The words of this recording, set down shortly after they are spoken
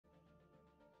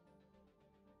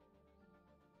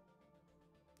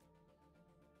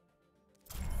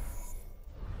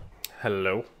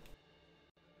Hello.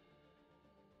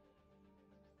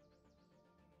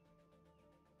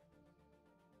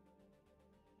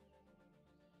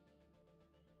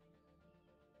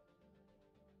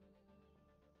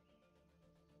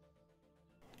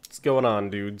 What's going on,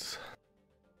 dudes?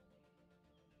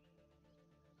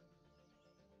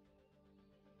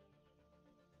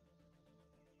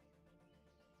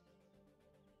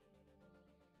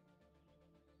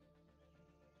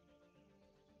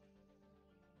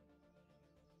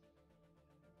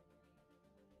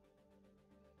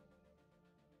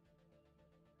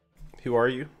 Who are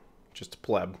you? Just a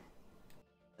pleb.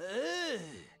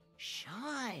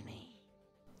 Shiny.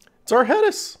 It's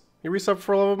Arhetis! You resubbed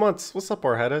for 11 months. What's up,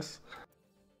 Arhetis?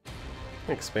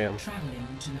 Thanks, spam. Traveling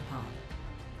to Nepal.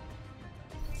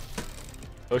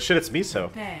 Oh shit, it's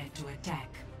Miso. Prepare to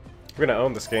attack. We're gonna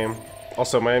own this game.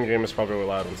 Also, my end game is probably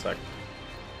loud in a sec.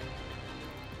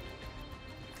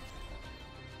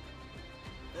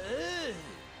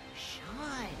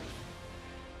 Shiny.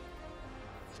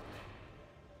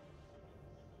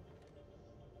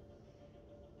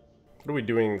 What are we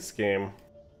doing in this game?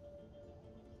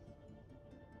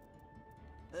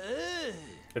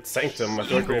 It's Sanctum. I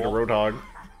feel like we need a Roadhog.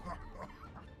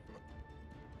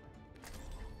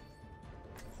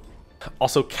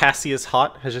 Also, Cassius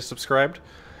Hot has just subscribed.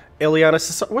 Eliana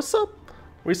says, what's up?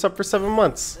 We subbed for 7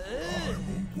 months.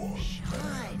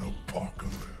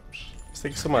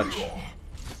 Thank you so much.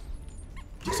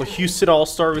 So Houston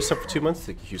All-Star, we subbed for 2 months.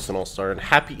 Thank you, Houston All-Star. And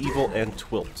Happy Evil and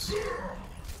Twilt.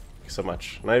 Thank you so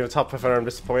much. Not even top 500, I'm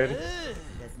disappointed.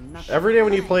 Every day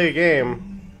when you play a game,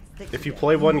 if you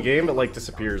play one game, it like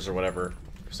disappears or whatever.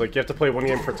 So like you have to play one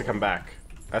game for it to come back.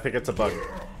 I think it's a bug.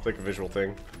 It's like a visual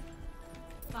thing.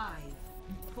 5,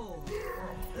 4,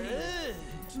 3,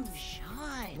 2,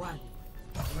 Shiny. 1.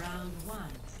 Round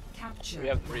 1. Capture. We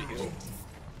have 3 heals.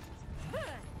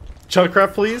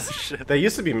 Junkrat, please? They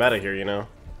used to be meta here, you know.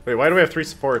 Wait, why do we have 3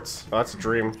 supports? Oh, that's a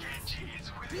dream.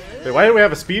 Wait, why do we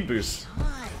have a speed boost?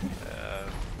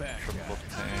 Triple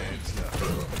tanks.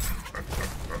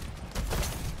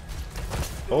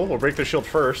 Oh, we'll break their shield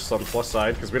first on the plus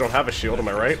side, because we don't have a shield, am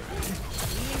I right?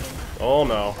 Oh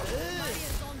no.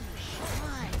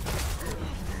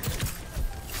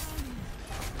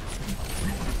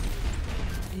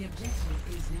 The objective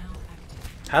is now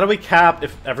active. How do we cap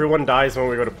if everyone dies when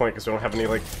we go to point, because we don't have any,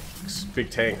 like, big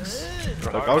tanks?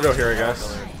 Like, I'll go here, I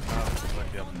guess.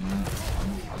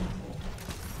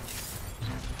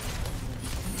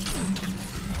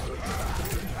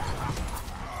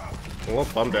 Well,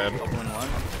 I'm dead. Oh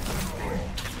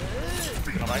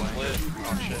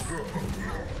shit.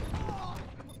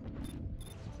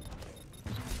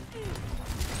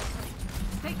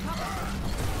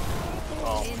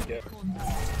 Oh, yeah.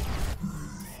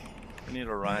 We need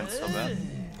a Ryan so bad.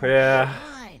 Yeah,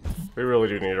 Shiny. we really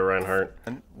do need a Reinhardt.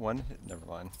 And one hit, never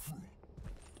mind.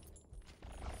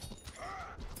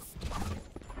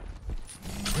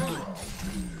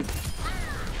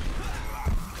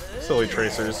 Silly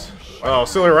Tracers. Oh,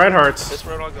 silly Reinhardts. This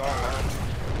Roadhog online.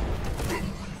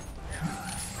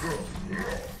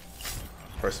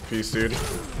 Rest in peace, dude.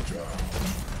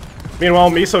 Meanwhile,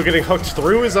 Miso getting hooked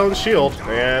through his own shield,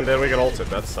 and then we get ulted.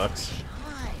 That sucks.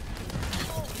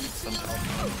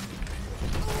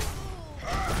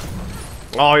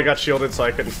 Oh, he got shielded, so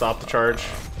I couldn't stop the charge.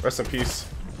 Rest in peace.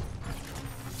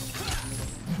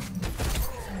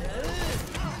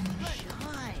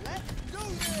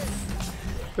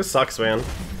 This sucks, man.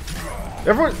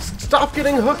 Everyone, stop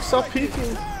getting hooked, stop peeking.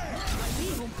 Nice.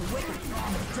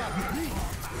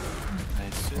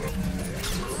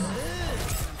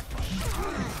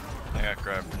 I got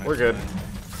grabbed. We're good.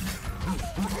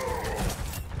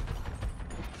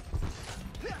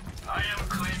 I am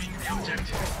claiming the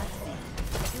objective.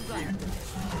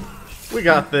 We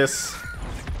got this.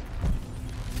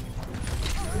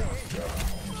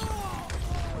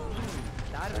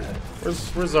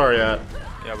 Where's Zarya at?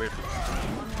 Yeah, we.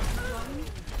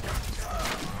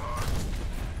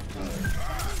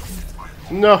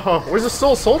 No, there's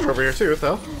still a soldier over here too, what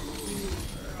the hell?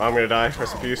 Oh, I'm gonna die,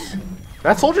 rest in peace.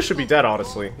 That soldier should be dead,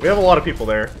 honestly. We have a lot of people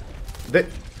there. Wait,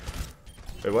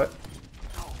 what?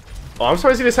 Oh, I'm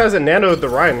surprised he just hasn't nanoed the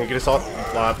Rhine. He could just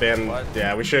flop and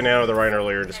yeah, we should have nanoed the Rhine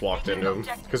earlier and just walked into him.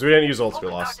 Because we didn't use ults, we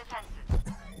lost.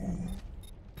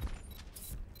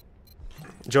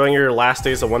 Enjoying your last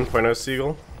days of 1.0,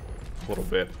 Seagull? A little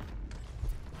bit.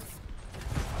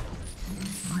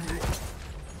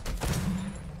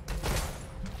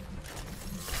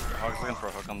 Hog's looking for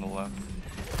a hook on the left.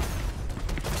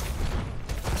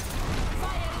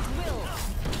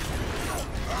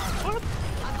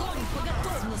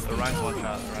 The Ryan's one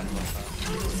shot. The Ryan's one shot.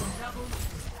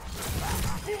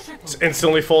 It's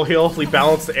instantly full heal,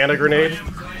 balanced and a grenade.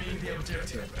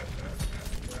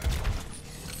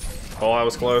 Oh, that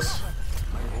was close.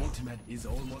 My ultimate is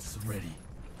almost ready.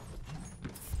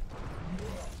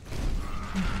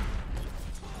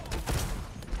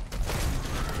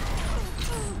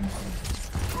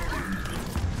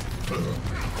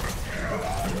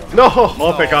 No!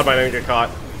 Oh, thank God I didn't get caught.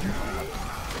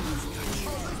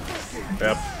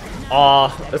 Yep.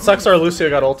 Aw, it sucks our Lucio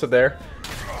got ulted there.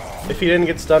 If he didn't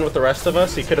get stunned with the rest of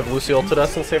us, he could have Lucio ulted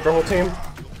us and saved our whole team.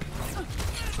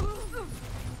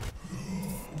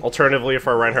 Alternatively, if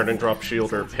our Reinhardt didn't drop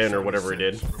shield or pin or whatever he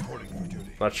did.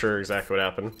 Not sure exactly what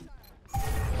happened.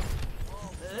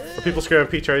 Are people screaming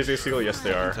PTRs Seagull? Yes,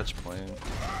 they are. Touch point.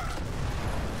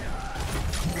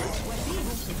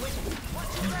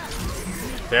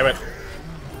 Damn it.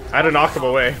 I had to knock him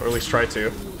away, or at least try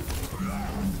to.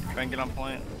 Try and get on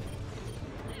point.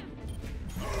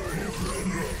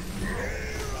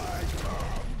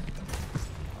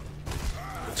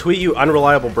 Tweet you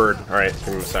unreliable bird. Alright,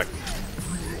 give me a sec.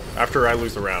 After I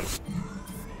lose the round.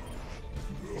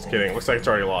 Just kidding. Looks like it's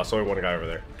already lost. Only one guy over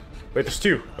there. Wait, there's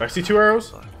two. I see two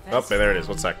arrows? Oh, there it is.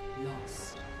 1 sec.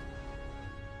 Lost.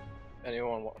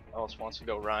 Anyone else wants to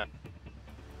go Ryan?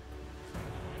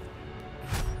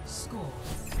 Score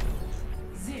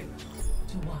 0-1.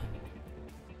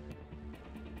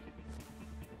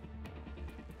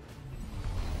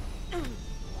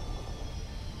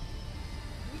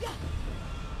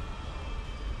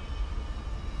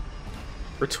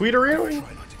 Retweet arenaing?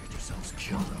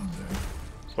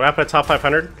 What happened at top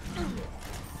 500?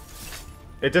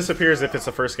 It disappears if it's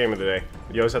the first game of the day.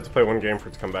 You always have to play one game for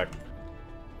it to come back.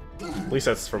 At least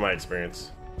that's from my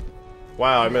experience.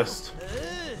 Wow, I missed.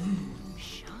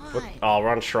 What? Oh, we're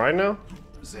on Shrine now?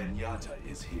 Zenyatta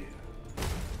is here.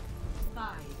 5,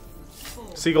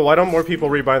 4, Seagull, why don't more people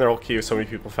rebind their ult Q? So many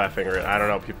people fat finger it. I don't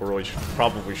know, people really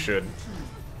probably should.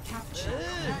 capture the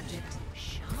objective.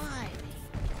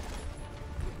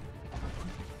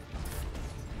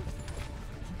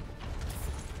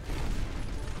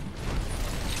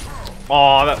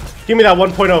 Aw, give me that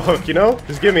 1.0 hook, you know?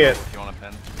 Just give me it. You want a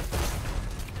pin?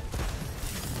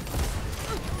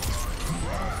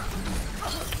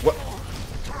 What?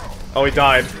 Oh, he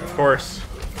died, of course.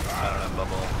 I don't have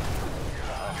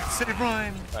bubble. Save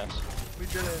Ryan! Nice. We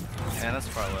did it. And that's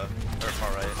far left. Or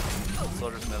far right.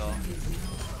 Soldier's middle.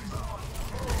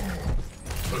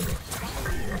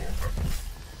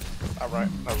 Alright,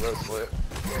 my road's lit.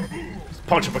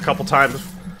 Punch him a couple times.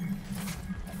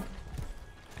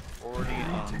 40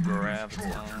 on grab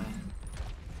time.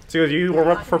 Seagull, do you warm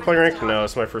up before playing rank? No,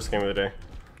 it's my first game of the day.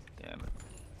 Damn it.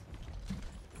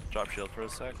 Drop shield for a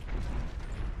sec.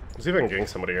 Let's see if I can gank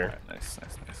somebody here. Alright, nice,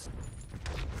 nice, nice.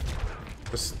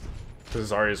 This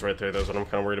Zarya's right there, that's what I'm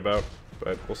kind of worried about.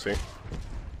 But we'll see.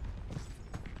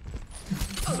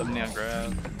 70 on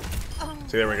grab.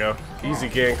 See, there we go. Easy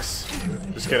ganks.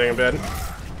 Just kidding, I'm dead.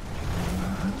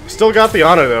 Still got the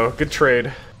Ana though. Good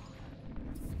trade.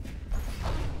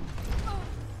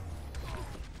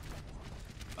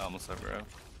 I almost have grab.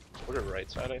 We're the right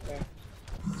side, I think.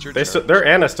 It's your They turn. their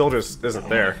Ana still just isn't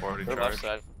there. 40 We're charge.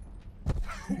 left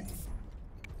side.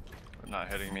 Not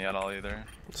hitting me at all either.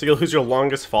 Seagull, who's your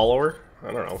longest follower?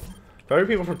 I don't know. Probably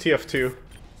people from TF2.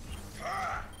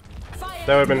 That would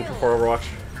have been before Overwatch.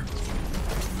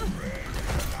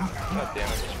 God damn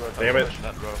it, this road. Damn it.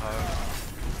 That Roadhog.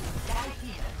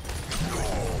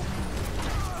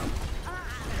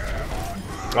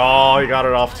 Oh, you got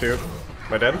it off too.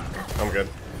 Am I dead? I'm good.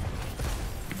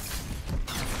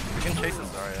 We can chase this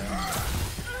Zarya.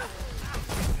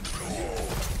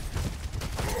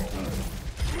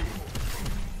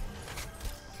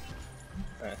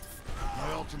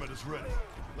 My ultimate is ready.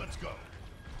 Let's go.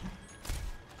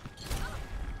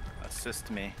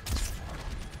 Assist me.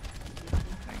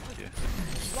 Thank you.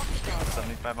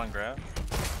 75 on grab.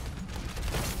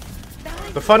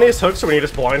 The funniest hooks are when you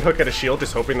just blind hook at a shield,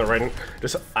 just hoping the right,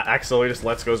 just accidentally just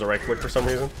lets go as a right click for some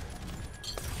reason.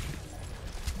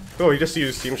 Oh, he just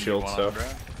used Steam Shield, One so. on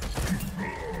grab.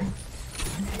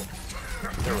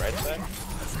 The right side?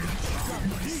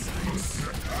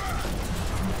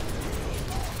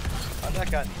 How'd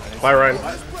that got? Bye, Ryan.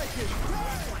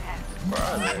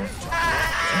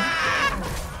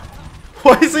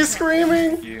 Why is he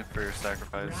screaming? Thank you for your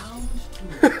sacrifice.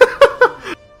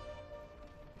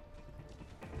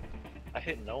 I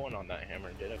hit no one on that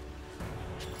hammer, did I?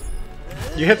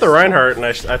 You hit the Reinhardt and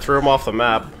I threw him off the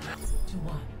map. to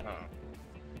 1.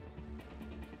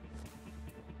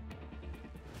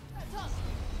 Oh.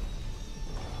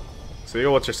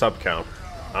 So, what's your sub count?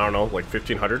 I don't know, like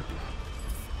 1,500?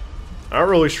 I don't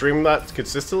really stream that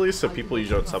consistently, so people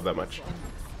usually don't sub that much.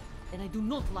 I do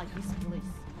not like this place.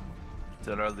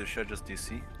 Did our Lucia just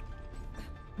DC?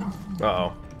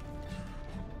 Uh-oh.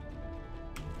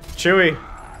 Chewie!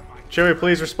 Chewie,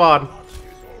 please respond.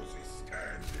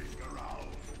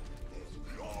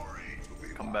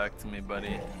 Come back to me,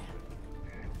 buddy.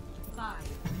 5,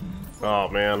 Oh,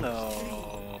 man.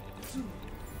 No. 2,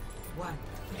 1.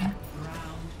 Round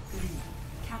 3.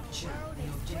 Capture the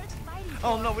objective.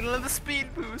 Oh no, we don't have the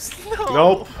speed boost. No.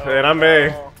 Nope, and I'm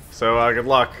A. So, good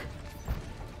luck.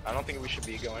 I don't think we should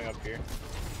be going up here.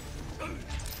 Oh,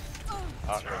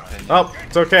 never mind. Oh,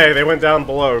 it's okay. They went down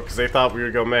below because they thought we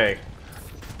would go May.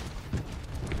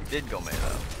 Did go May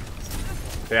though.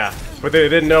 Yeah, but they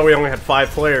didn't know we only had 5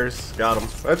 players. Got him.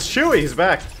 That's Chewie. He's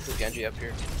back. Is Genji up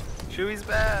here? Chewie's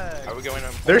back. Are we going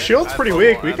on? Their shield's I pretty have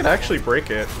weak. bubble, We I can have actually break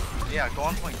it. Yeah, go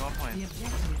on point, go on point. The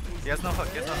objective is He has no hook,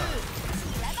 he has no hook.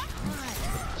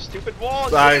 Stupid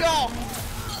walls! I- Get off!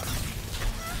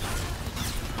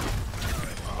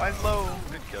 Mine's low.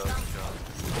 Good kill, good kill.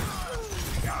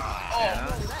 Yeah.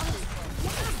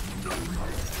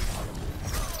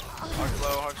 Hard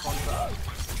low, hard one shot.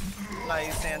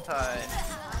 Nice anti.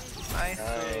 Nice.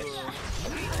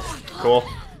 Cool.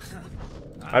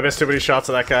 I missed too many shots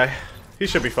of that guy. He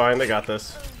should be fine. They got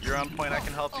this. You're on point, I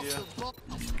can help you.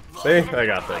 They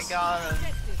got I this. got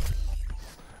him.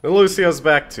 And Lucio's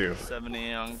back too.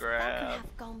 70 on grab.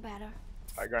 Gone better.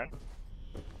 High ground.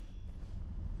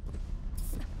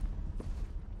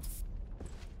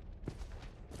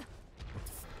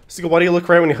 So why do you look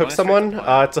right when you hook Only someone? 6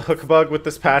 point. It's a hook bug with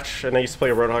this patch, and I used to play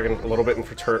a Roadhog a little bit in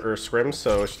or Scrim,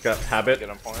 so it's got habit. Get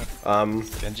on point.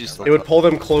 Genji's It would pull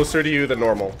them closer to you than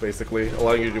normal, basically,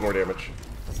 allowing you to do more damage.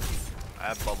 I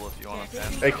have bubble if you want to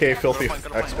fan. AK Filthy Go to point, go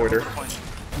to point, Exploiter. go to point.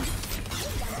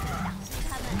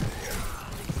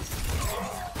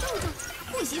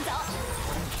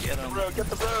 Get him. Bro, get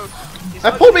the road.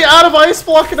 That pulled me out of Ice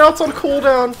Block and now it's on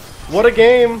cooldown. What a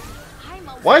game.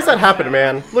 Why is that happening,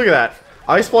 man? Look at that.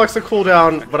 Ice Block's a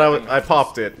cooldown, but I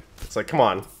popped it. It's like, come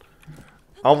on.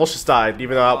 I almost just died,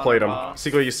 even though I outplayed him.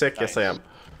 Seagull, you sick? Yes, I am.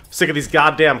 Sick of these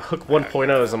goddamn Hook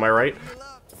 1.0s, am I right?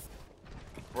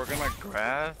 We're gonna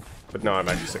grab But no, I'm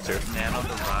actually sick too. Nano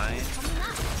the Rhine.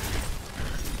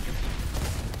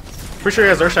 Pretty sure he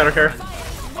has Earthshatter care.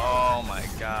 Oh my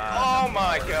god. Oh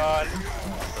my god. The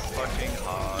fucking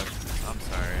hog. I'm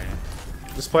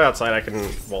sorry. Just play outside, I can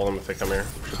wall them if they come here.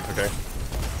 Should be okay.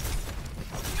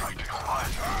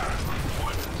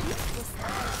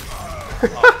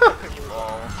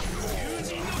 Lol.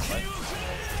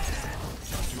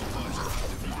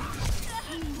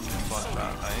 One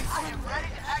shot,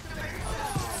 nice.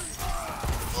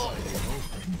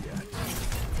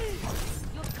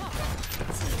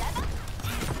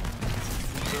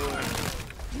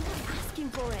 Asking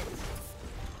for it.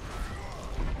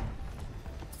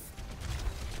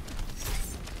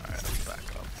 Alright, let's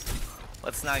back up.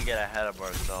 Let's not get ahead of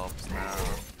ourselves now.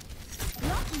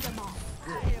 Knocking them off.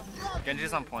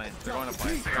 Genji's on point. They're going to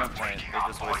point. They're on point. They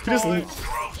just wasted. He just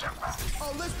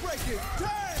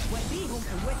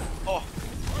Oh.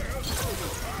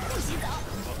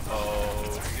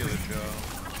 Oh, see the show.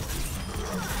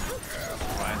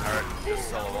 Reinhardt just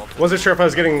solo ulted. wasn't sure if I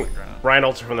was getting Ryan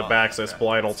ulted from the back, so it's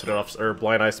blind ulted off, or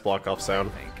blind Ice Block off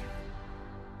sound.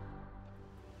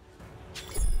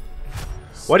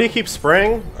 Why do you keep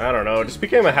spraying? I don't know. It just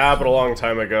became a habit a long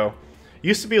time ago.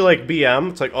 Used to be like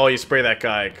BM. It's like, oh, you spray that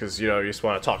guy because, you know, you just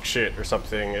want to talk shit or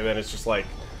something. And then it's just like,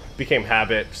 became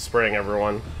habit, spraying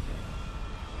everyone.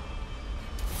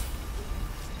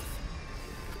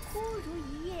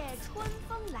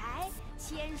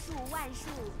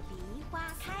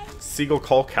 Seagull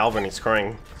call Calvin. He's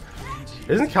crying.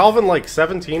 Isn't Calvin like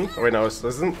 17? Oh, wait, no.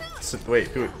 Isn't... Wait,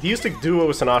 he used to duo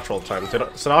with Sinatra all the time.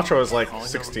 Sinatra was like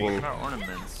 16. Look at our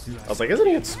ornaments. I was like, isn't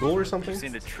he at school or something?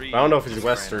 Seen the tree I don't know if he's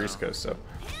West right or East now. Coast, so.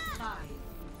 5,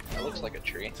 That looks like a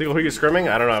tree. Seagull, who you scrimming?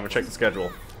 I don't know. I haven't checked the schedule.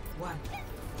 1. Round 4.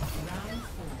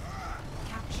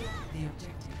 Capture the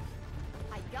objective.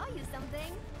 I got you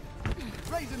something.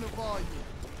 Raising the volume.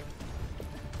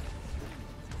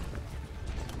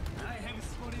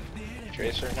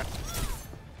 Tracer now.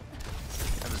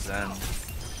 I have Zen.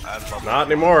 I have bubble. Not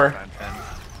anymore. Try and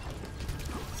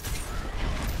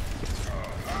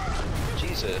pin.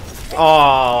 Jesus.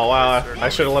 Oh, wow. I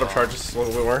should have let him charge just a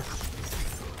little bit more.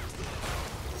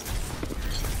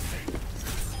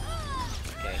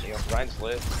 Can't heal. Ryan's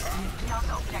lit.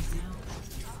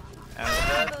 And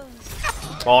dead.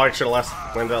 Oh, I should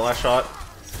have landed that last shot.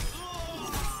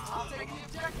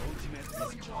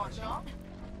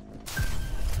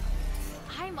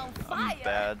 I'm on fire. I'm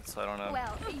bad, so I don't know.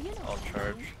 Well, you know. I'll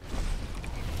charge.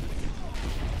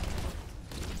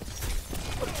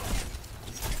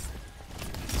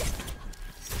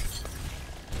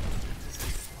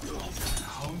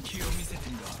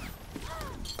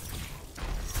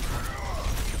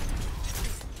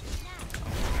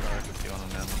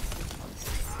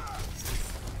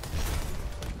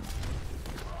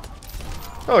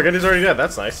 Oh, Genji's already dead.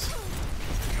 That's nice.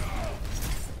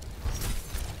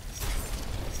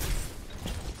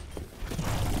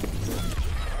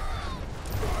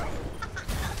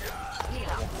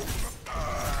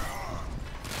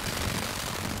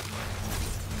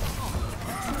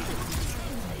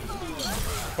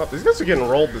 Oh, these guys are getting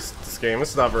rolled this game.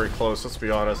 This is not very close, let's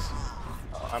be honest.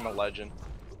 I'm a legend.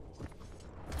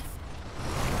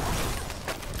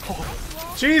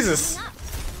 Jesus!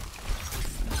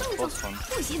 Close one.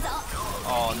 不洗澡。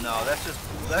 Oh no, that's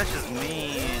just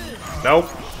mean. Nope.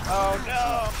 Oh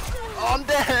no. Oh, I'm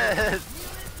dead.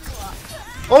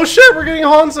 Oh shit, we're getting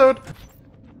Hanzo'd!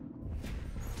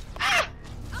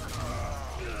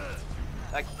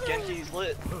 That Genji's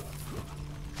lit.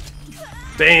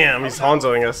 Damn, he's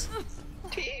Hanzoing us.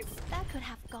 Team. That could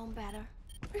have gone better.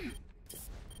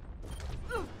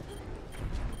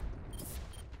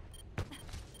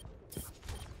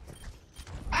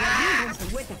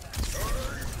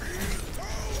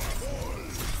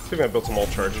 See if I built some ult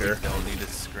charge here. Don't need a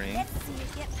screen. Let's see you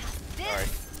get past this. Alright.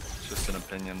 It's just an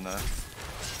opinion though.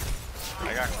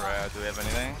 I got crab. Do we have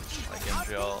anything? Like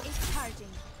Genji ult. It's charging.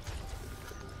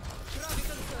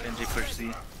 Genji push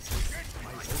Z.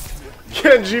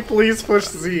 Genji, please push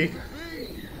Z.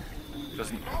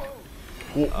 Doesn't.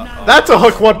 That's a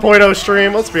Hook 1.0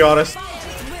 stream, let's be honest.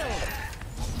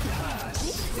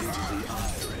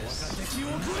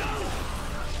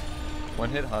 One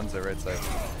hit Hanzo right side.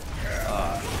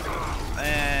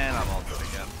 And I'm ulted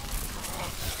again.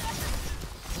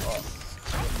 Wall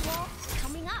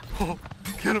coming up.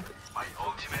 Get him. My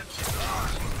ultimate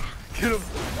Get him.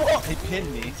 He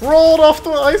pinned me. Rolled off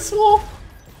the ice wall.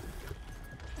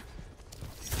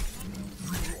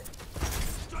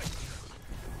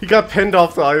 He got pinned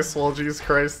off the ice wall, Jesus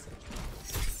Christ.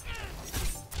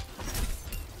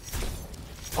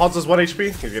 Hanzo's 1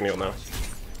 HP? He's gonna heal now.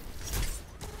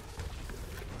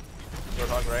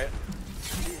 Roadhog right?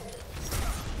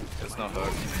 There's no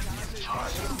hook.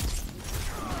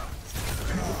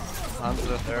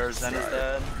 Hanzo. There's Zen is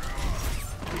dead.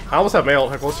 I almost have mail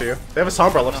close to you. They have a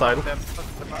Sombra left side.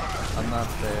 I'm not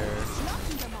there.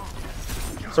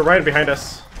 So Ryan behind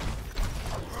us.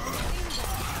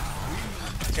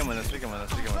 We can win this, we can win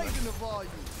this, we can win this. Raising the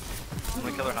volume. Can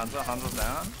we kill her Hanzo? Hanzo's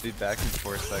down? Be back in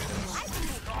 4 seconds.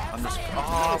 I'm just.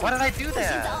 Oh, why did I do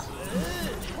that?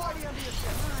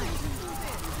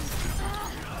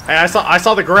 Hey, I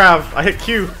saw the grab. I hit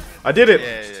Q. I did it.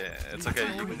 Yeah. It's okay,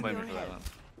 you can blame me for that one.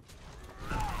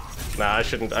 Nah, I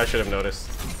should have noticed.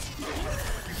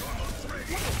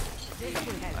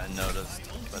 I noticed,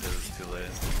 but it was too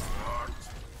late.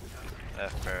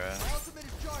 F Pharah.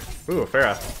 Ooh,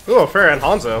 Pharah. Ooh, Pharah and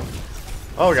Hanzo.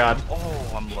 Oh god.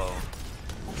 Oh, I'm low.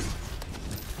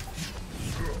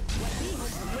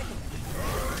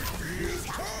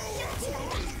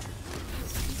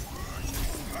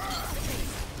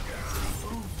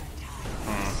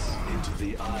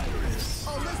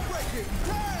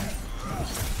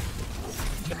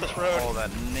 Get this road. Oh,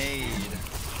 that nade.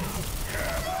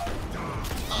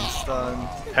 I'm stunned.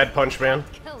 Head punch, man.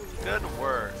 Kill you. Good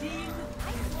work. I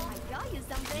got you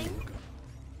something.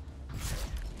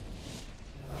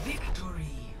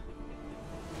 Victory.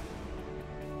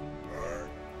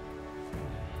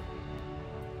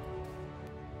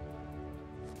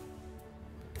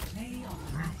 Play on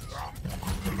the match.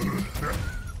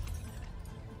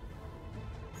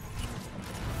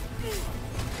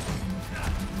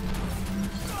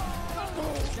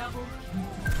 Double.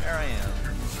 There I am.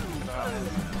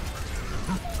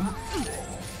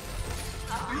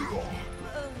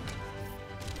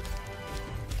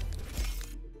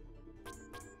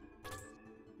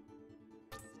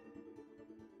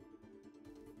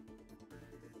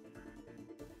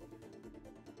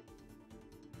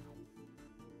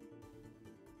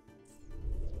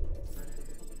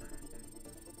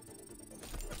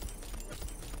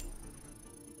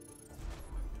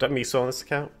 That miso on this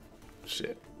account?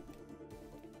 Shit.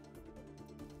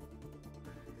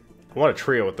 I want a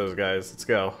trio with those guys. Let's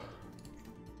go.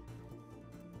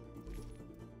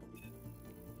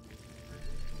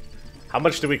 How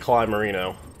much do we climb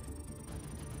Marino?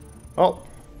 Oh,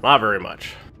 not very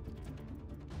much.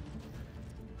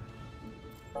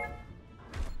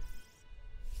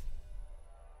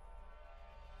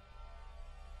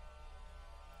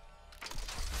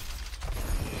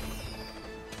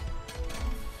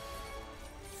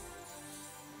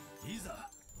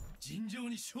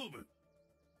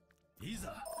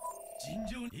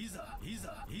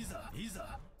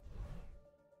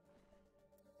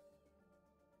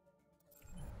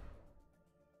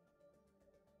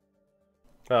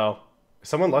 Oh, is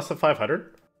someone less than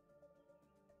 500?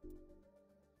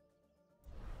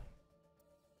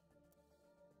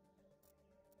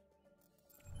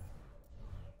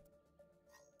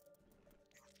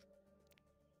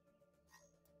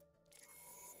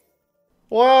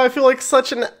 Wow, I feel like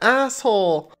such an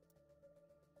asshole.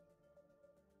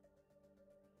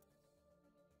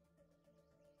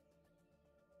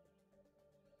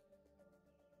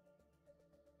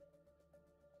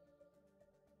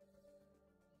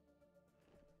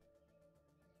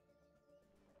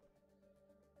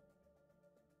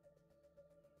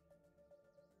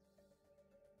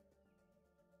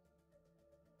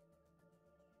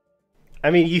 I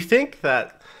mean, you think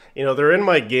that, you know, they're in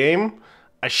my game,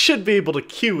 I should be able to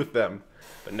queue with them,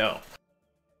 but no.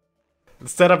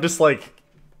 Instead, I'm just like,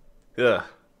 ugh.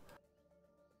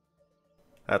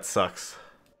 That sucks.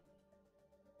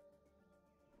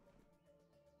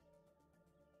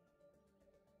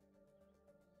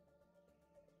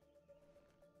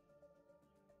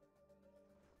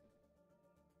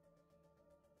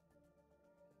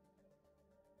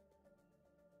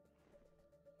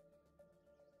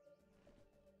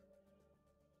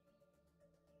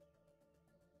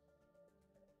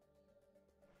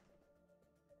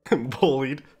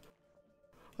 Bullied.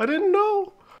 I didn't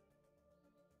know.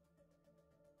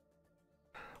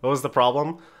 What was the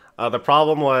problem? The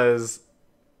problem was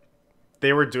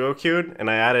they were duo queued, and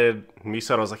I added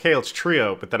Miso, and I was like, hey, let's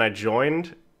trio. But then I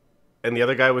joined, and the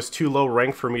other guy was too low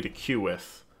rank for me to queue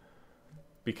with.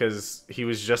 Because he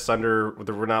was just under,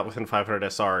 we're not within 500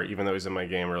 SR, even though he was in my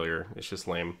game earlier. It's just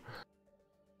lame.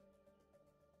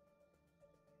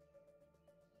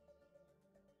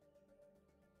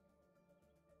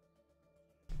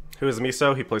 Who is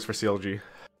Miso? He plays for CLG.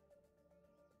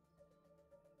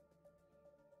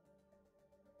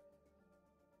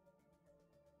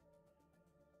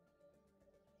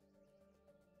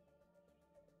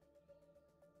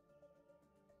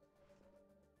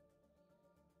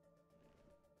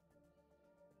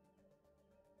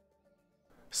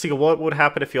 See, what would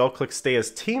happen if you all click stay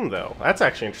as team, though? That's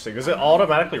actually interesting. Does it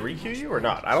automatically re-queue you or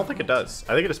not? I don't think it does.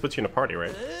 I think it just puts you in a party,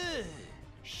 right?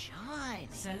 Shine.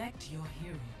 Select your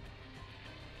hero.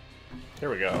 Here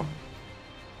we go.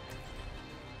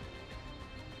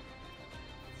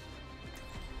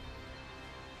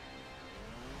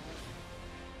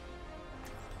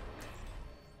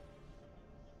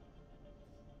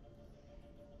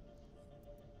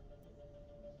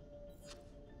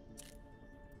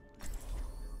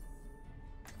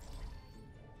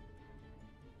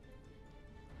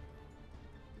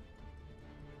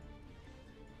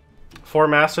 Four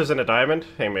masters and a diamond?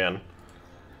 Hey man.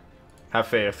 Have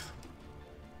faith.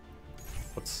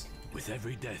 Let's With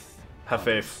every death, have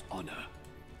faith. honor.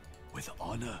 With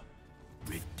honor,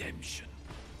 redemption.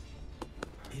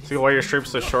 See why your stream's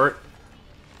so short?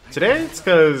 Today it's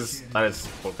because I just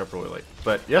woke up really late.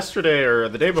 But yesterday, or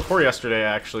the day before yesterday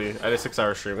actually, I had a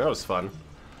 6-hour stream. That was fun.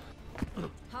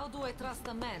 How do I trust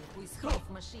a man who is half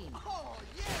machine?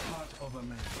 Heart of a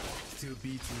man still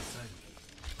beats inside me.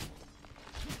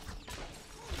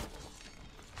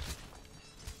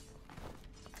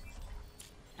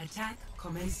 Attack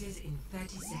commences in 30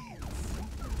 seconds.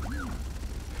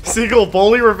 Seagull,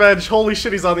 bully revenge. Holy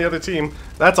shit, he's on the other team.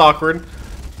 That's awkward.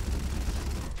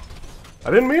 I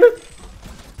didn't mean it.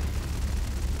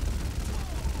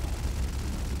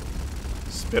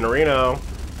 Spinnerino.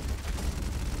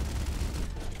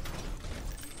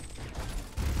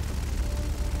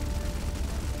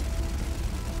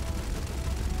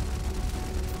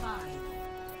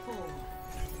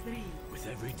 With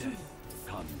every death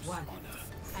comes honor.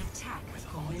 Attack With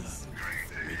honor,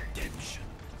 redemption.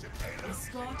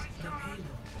 Escort the payload.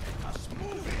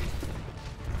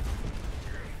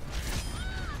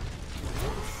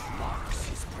 Marks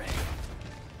his prey.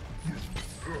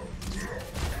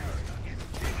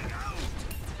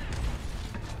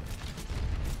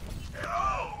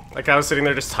 Like I was sitting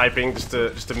there just typing, just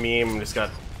a meme, and just got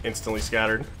instantly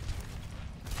scattered.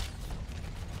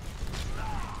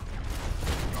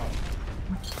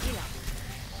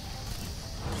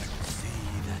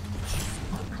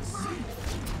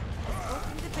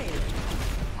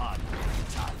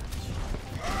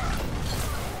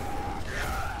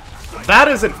 That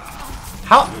isn't...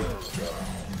 How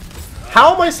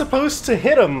am I supposed to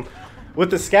hit him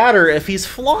with the scatter if he's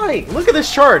flying? Look at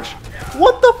this charge.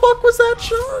 What the fuck was that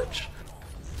charge?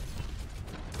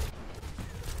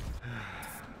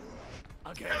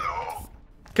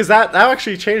 Because that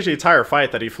actually changed the entire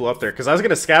fight that he flew up there. Because I was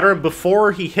going to scatter him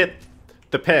before he hit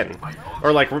the pin.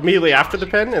 Or like immediately after the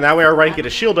pin. And that way our rank get a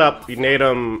shield up. You nade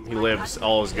him, he lives,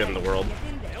 all is good in the world.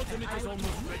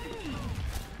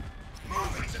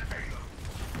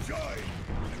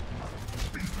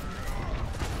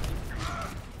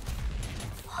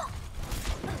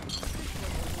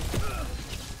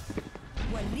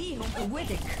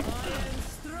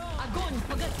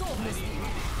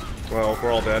 Well,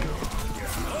 we're all dead.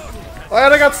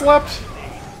 And I got slapped!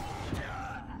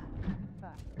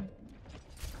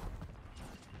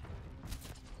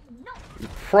 You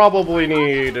probably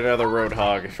need another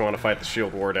Roadhog if you want to fight the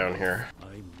shield war down here.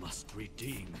 I must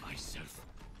redeem myself.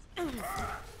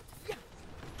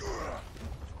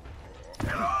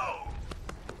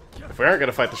 If we aren't going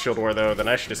to fight the shield war though, then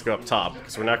I should just go up top,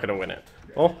 because we're not going to win it.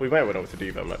 Well, we might win it with the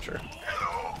D.Va, I'm not sure.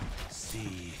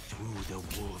 See through the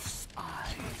wolf's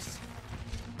eyes.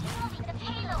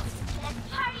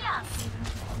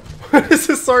 What is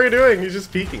this sorry doing? He's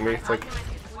just peeking me. It's like...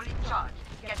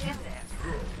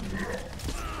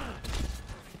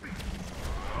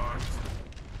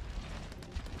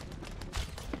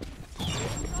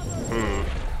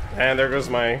 And there goes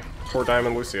my poor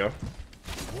Diamond Lucio.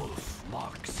 Wolf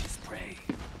marks his prey.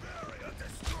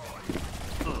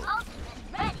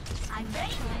 I'm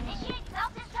ready to initiate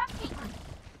self-destruct sequence.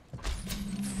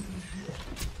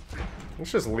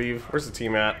 Let's just leave. Where's the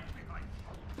team at?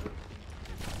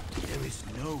 There is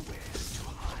nowhere to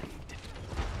hide.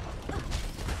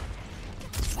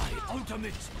 My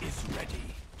ultimate is ready.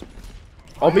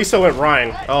 Oh, Miso went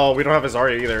Ryan. Oh, we don't have his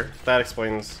Arya either. That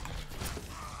explains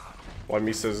why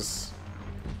Misa's...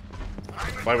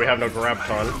 why we have no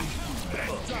Grabcon.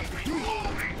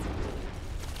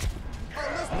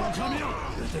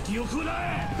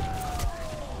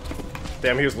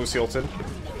 Damn, he was Lucy ulted.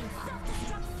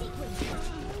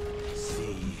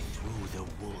 See through the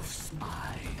wolf's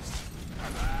eyes.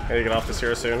 I need to get off this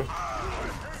hero soon.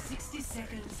 60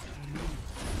 seconds.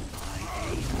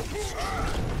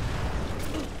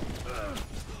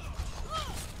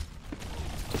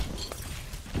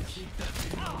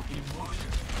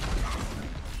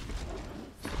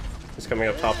 He's coming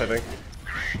up top, I think.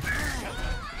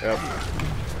 Yep.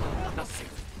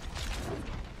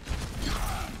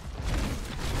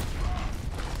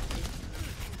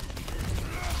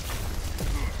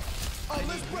 Oh,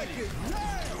 let's break it.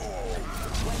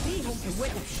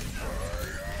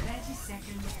 30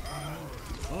 seconds.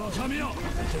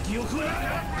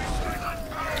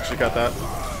 She got that.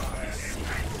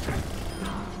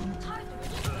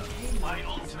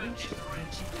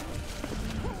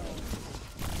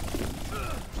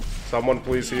 Someone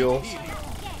please heal.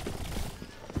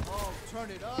 Oh, turn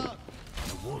it up.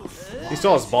 He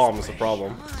still has bombs, is the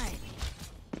problem.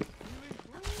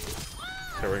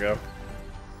 There we go.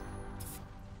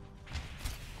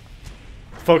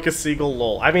 Focus Seagull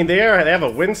lol. I mean, they have a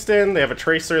Winston, they have a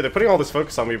Tracer, they're putting all this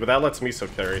focus on me, but that lets me so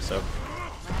carry, so.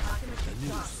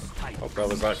 Oh, that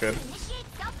was not good. Initiate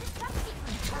self-destruct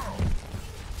sequence.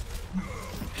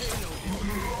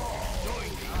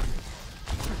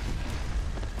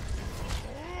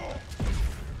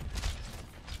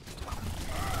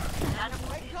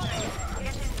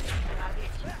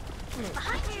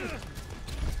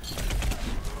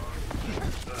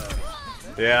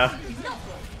 Yeah.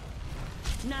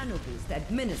 Nano boost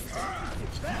administered.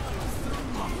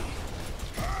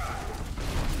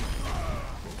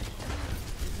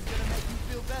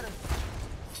 Feel better.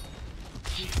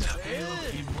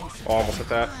 Oh, almost hit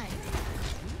that.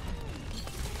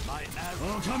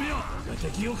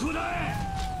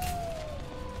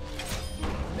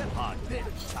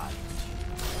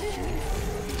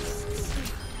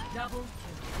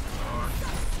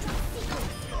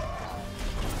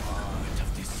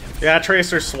 Yeah,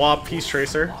 Tracer swap, Peace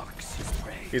Tracer.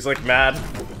 He's like mad.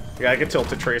 Yeah, I can tilt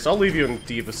to Trace. I'll leave you in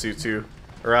D.Va suit too.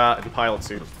 Or in pilot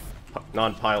suit.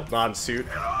 Non-pilot, non-suit.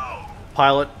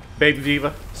 Pilot, baby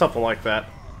D.Va, something like that.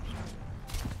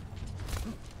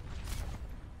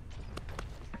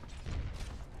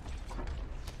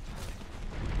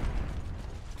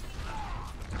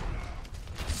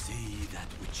 See that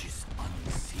which is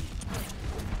unseen.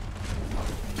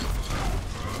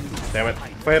 Damn it.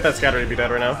 If I hit that scatter, he'd be dead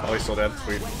right now. Oh, he's still dead.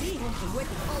 Sweet.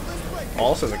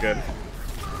 Oh, this isn't good.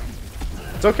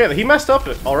 It's okay. He messed up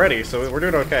already, so we're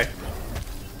doing okay.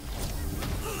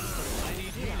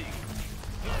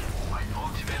 My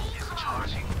ultimate is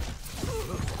charging.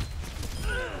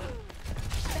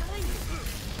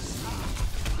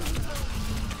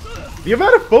 The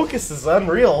amount of focus is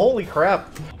unreal. Holy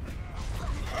crap.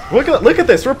 Look at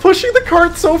this. We're pushing the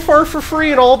cart so far for free,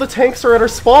 and all the tanks are at our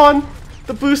spawn.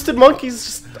 The boosted monkey's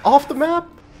just off the map.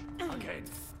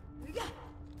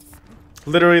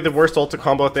 Literally the worst ulti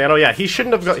combo at the end. Oh yeah, he should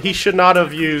not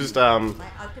have used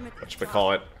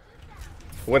whatchamacallit,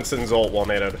 Winston's ult while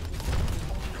nated.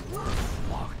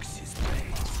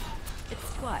 It's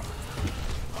quiet.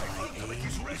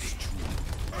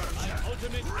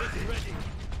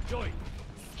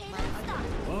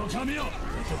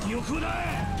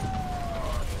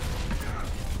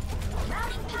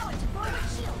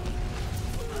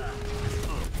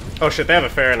 Oh shit, they have a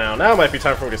Pharah now. Now it might be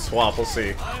time for me to swap, we'll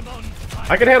see.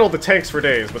 I can handle the tanks for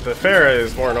days, but the Pharah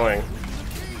is more annoying.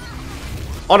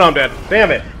 Oh no, I'm dead. Damn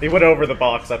it! He went over the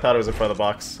box. I thought it was in front of the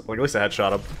box. Like, at least I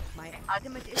headshot him.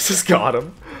 Just got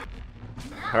him.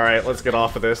 Alright, let's get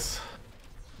off of this.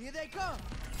 Here they come.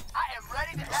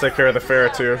 Let's take care of the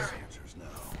Pharah too.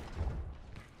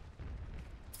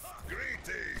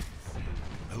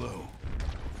 Hello.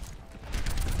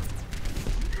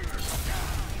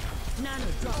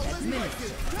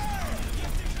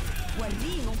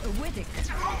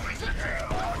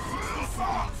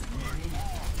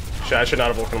 Shit, I should not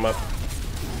have woken him up.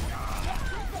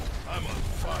 I'm on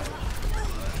fire.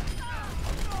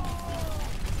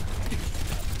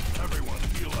 Everyone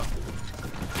heal up.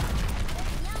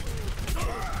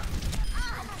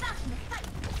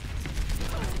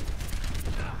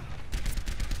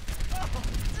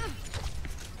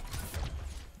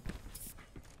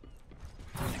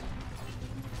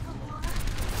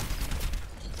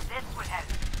 This would help.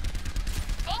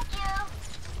 Thank you.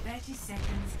 30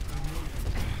 seconds.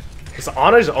 This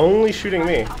Ana's only shooting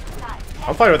me.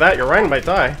 I'm fine with that. Your Ryan might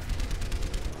die.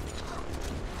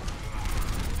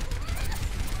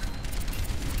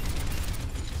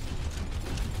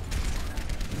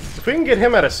 If we can get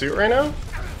him out of suit right now.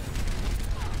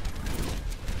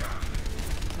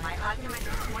 My ultimate is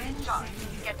one shot.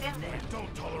 Get in there.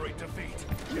 Don't tolerate defeat.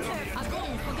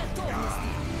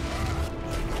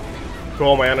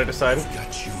 Cool, my Ana decided.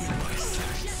 Got you in my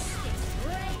sights.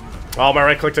 Oh, my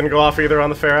right click didn't go off either on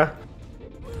the Pharah.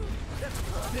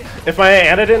 If my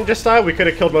Ana didn't just die, we could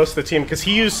have killed most of the team, because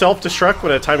he used self-destruct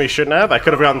when at a time he shouldn't have. I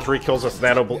could have gotten 3 kills with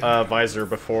Nano Visor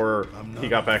before he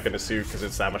got back into suit, because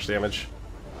it's that much damage.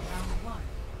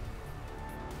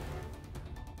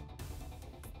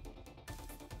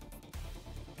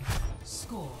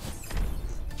 Score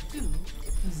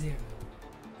 2-0.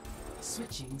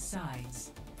 Switching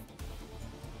sides.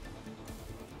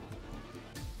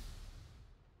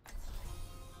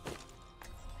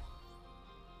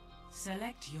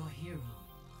 Select your hero.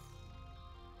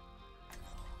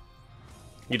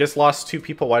 You just lost 2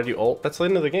 people, why did you ult? That's the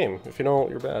end of the game. If you don't ult,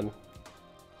 you're bad.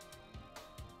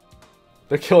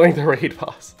 They're killing the raid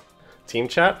boss. Team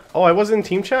chat? Oh, I was in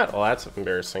team chat? Oh, that's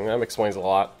embarrassing. That explains a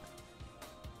lot.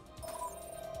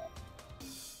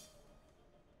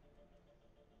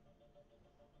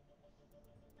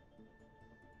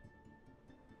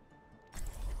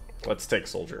 Let's take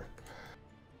Soldier.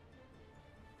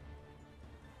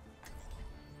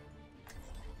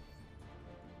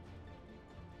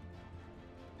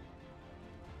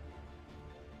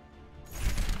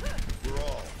 We're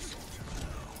all soldiers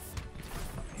now.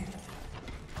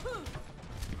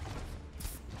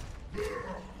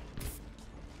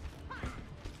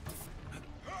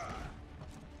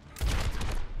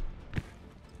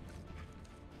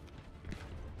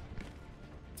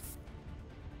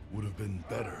 Would have been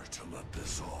better to let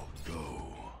this all go.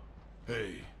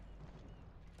 Hey.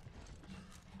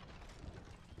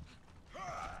 I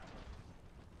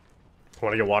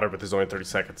want to get water, but there's only 30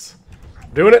 seconds.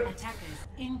 Doing it! Attackers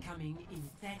incoming in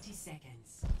 30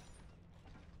 seconds.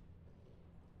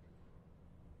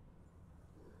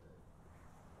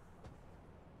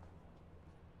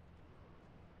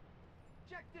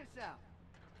 Check this out.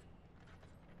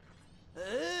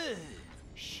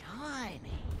 Shiny.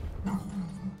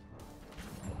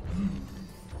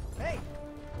 Hey,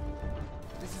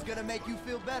 this is gonna make you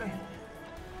feel better.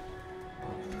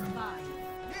 5,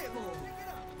 4,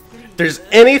 If there's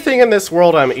anything in this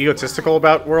world I'm egotistical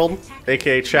about, world,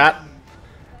 aka chat,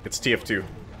 it's TF2.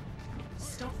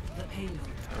 stop the payload.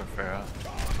 Oh, Pharah.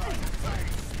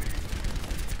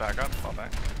 Back up, fall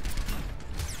back.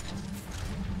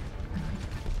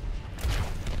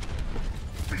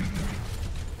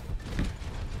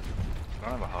 I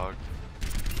don't have a hog.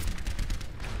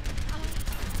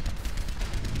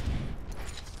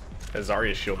 A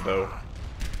Zarya shield though.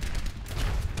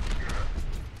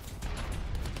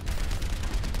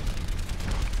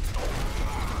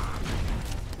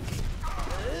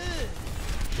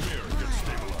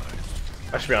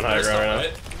 I should be on high ground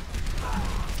right now.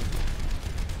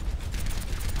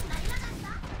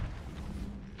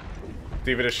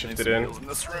 D.Va just shifted in. In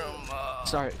this room.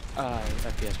 Sorry,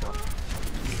 FPS drop.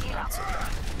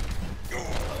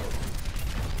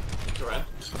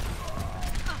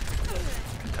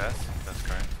 Contest? That's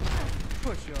great.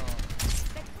 Push on.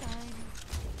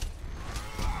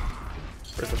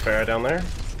 Where's the Pharah down there?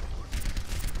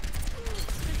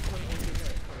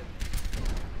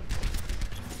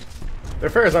 Their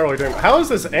Pharah's not really doing. How is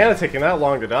this Ana taking that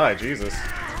long to die? Jesus.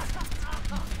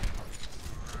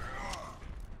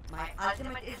 My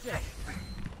ultimate is ready.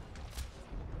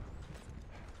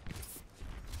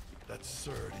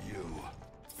 answer to you.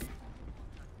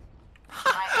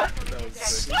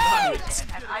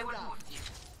 And I will move you.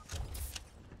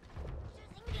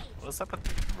 What's up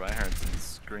with Reinhardt's and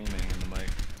screaming in the mic?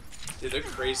 Dude, they're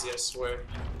crazy, I swear.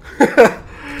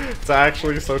 It's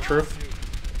actually so true.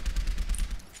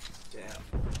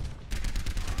 Damn.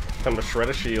 Time to shred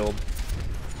a shield.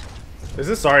 Is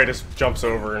this sorry? Just jumps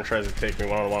over and tries to take me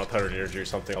one on one with 100 energy or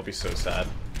something. I'll be so sad.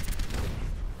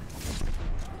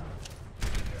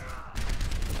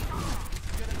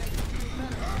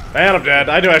 Man, I'm dead.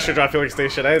 I knew I should drop Felix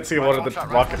Station. I didn't see one of the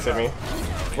rockets hit me.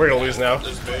 We're gonna lose now.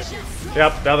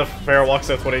 Yep, now the Pharaoh walks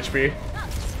out with 1 HP.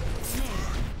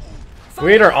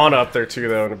 We need our Ana up there too,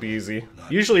 though, and it'd be easy.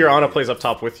 Usually your Ana plays up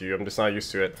top with you. I'm just not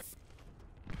used to it.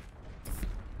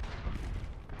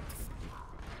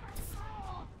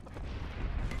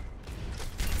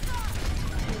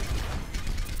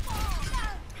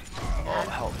 Oh,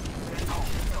 help.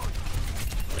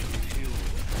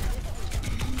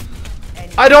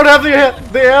 I don't have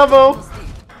the ammo!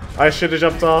 I should have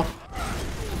jumped off.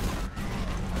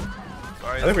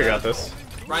 Sorry, I think we got this.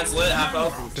 Ryan's lit, half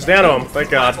health. Just nano him, thank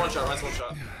God. Ryan's one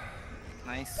shot.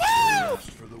 Nice.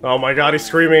 Oh my God, he's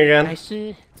screaming again. I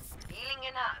see. Feeling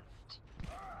enough.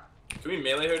 Can we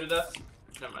melee her to death?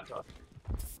 Never mind, talk.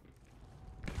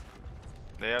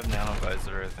 They have nano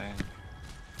visor, I think.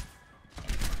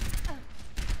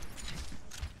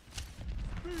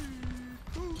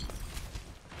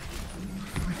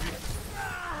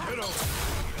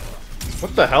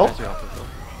 What the hell?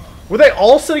 Were they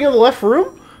all sitting in the left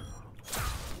room?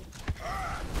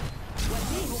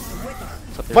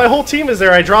 My whole team is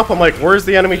there. I drop. I'm like, where's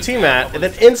the enemy team at? And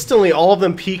then instantly, all of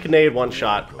them peek nade one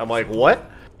shot. I'm like, what?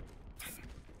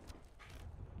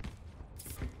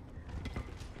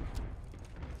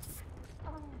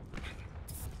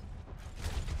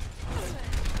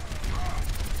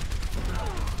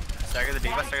 Stagger the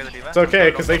diva, stagger the diva. It's okay,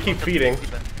 because they keep feeding.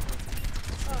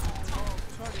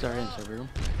 Sorry, in the room.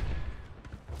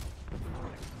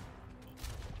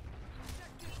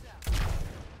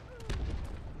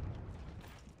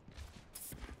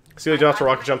 See, you don't have to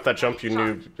rocket jump that jump you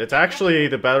knew. It's actually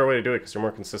the better way to do it because you're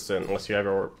more consistent, unless you have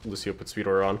your Lucio put speed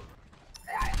order on.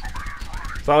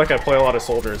 It's not like I play a lot of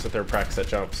soldiers that they're practice that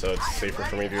jump, so it's safer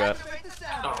for me to do that.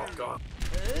 Oh god.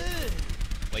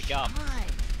 Wake up.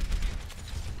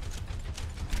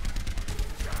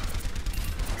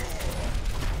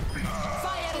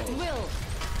 Fire at will.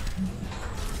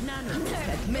 Nano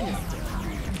administered.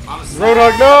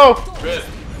 Roadhog, no! Rip.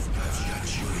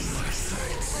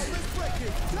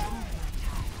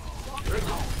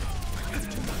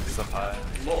 He's up high.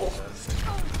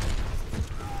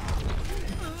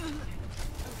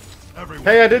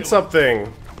 Hey, I did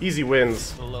something! Easy wins.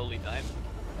 Slowly dive.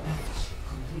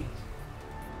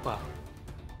 Wow.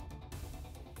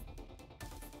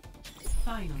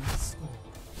 Final score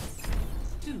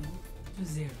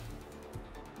 2-0.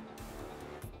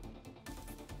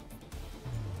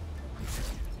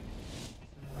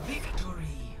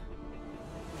 Victory.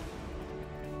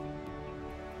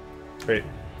 Wait,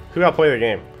 who got play the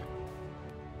game?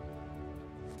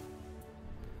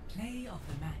 Play of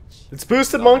the match. It's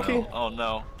boosted, Oh, monkey! no. Oh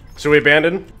no. Should we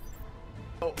abandon?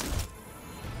 Oh.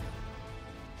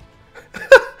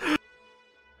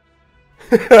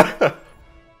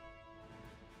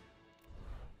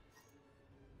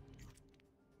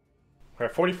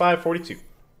 Alright, 45, 42.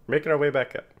 Making our way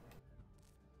back up.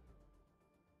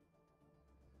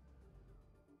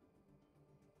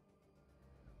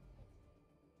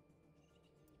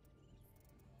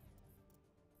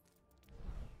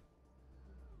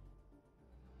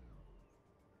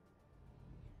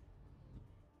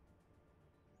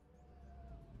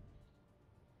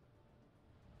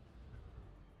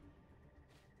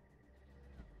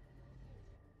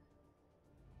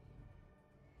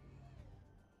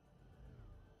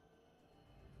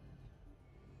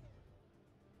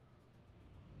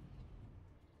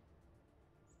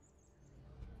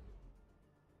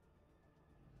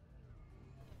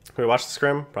 Can we watch the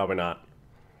scrim? Probably not.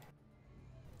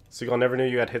 Seagull never knew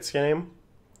you had hit scan aim?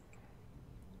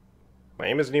 My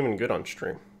aim isn't even good on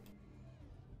stream.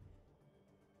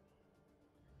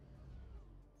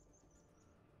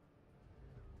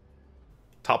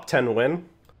 Top 10 win?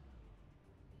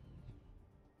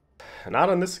 Not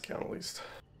on this account, at least.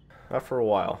 Not for a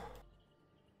while.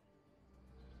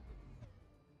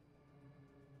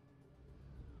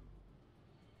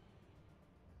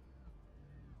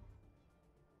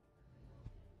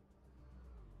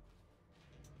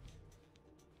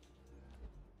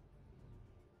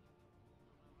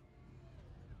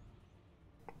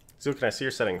 So can I see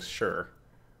your settings? Sure.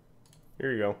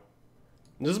 Here you go.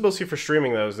 This is mostly for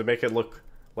streaming though, is to make it look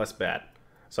less bad.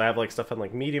 So I have like stuff on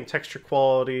like medium texture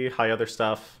quality, high other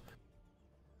stuff.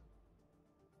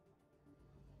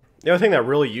 The other thing that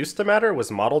really used to matter was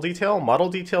model detail. Model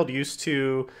detail used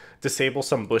to disable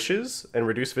some bushes and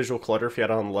reduce visual clutter if you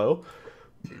had it on low.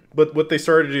 But what they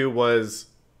started to do was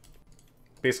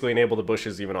basically enable the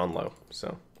bushes even on low.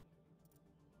 So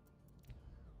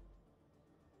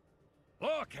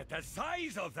Look at the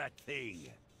size of that thing.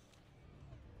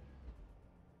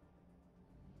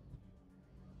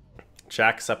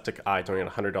 Jacksepticeye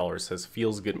donated $100 says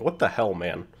feels good. What the hell,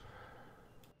 man?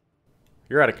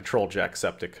 You're out of control,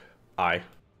 Jacksepticeye.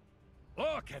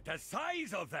 Look at the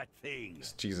size of that thing.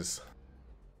 Jesus.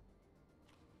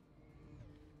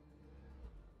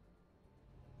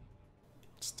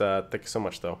 Just thank you so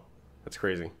much though. That's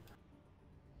crazy.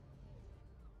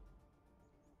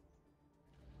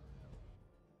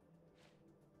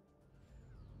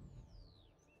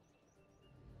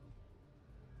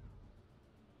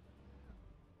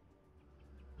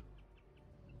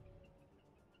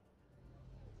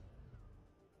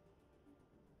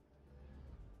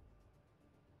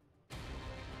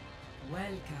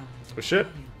 Welcome. Oh shit.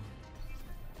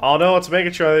 Oh no, it's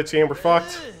Megatron on the team. We're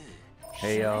fucked.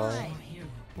 Hey y'all.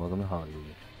 Welcome to Hollywood.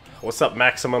 What's up,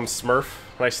 Maximum Smurf?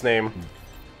 Nice name.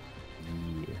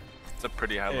 Yeah. It's a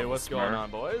pretty high level. Hey, what's going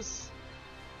on, boys?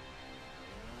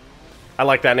 I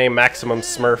like that name, Maximum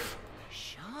Smurf.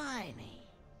 Shiny.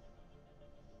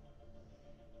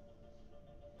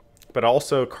 But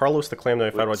also, Carlos the Clam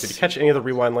 95. Did you catch any of the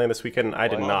Rewind Lane this weekend? I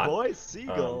did not. Boy,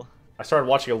 Seagull. I started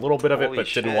watching a little bit of it, Holy but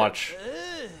didn't shit. watch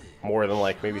more than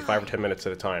like maybe 5 or 10 minutes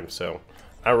at a time. So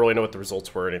I don't really know what the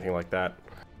results were or anything like that.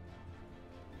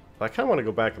 But I kind of want to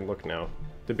go back and look now.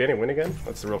 Did Banny win again?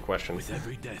 That's the real question. With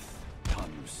every death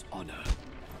comes honor.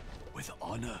 With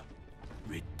honor,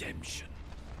 redemption.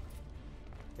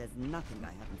 There's nothing I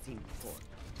haven't seen before.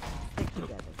 Stick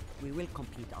together. We will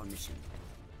complete our mission.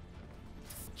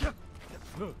 This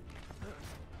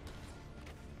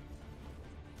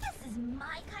is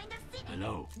my kind of city.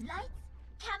 Hello. Lights,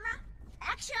 camera,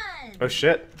 action. Oh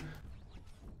shit.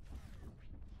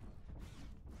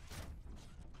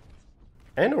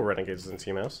 I know Renegades is in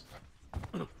Team House.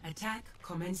 Attack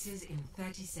commences in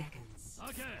 30 seconds.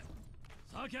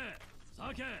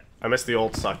 I missed the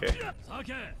old sake.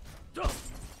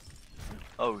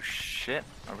 Oh shit.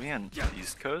 Are we on the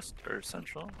East Coast or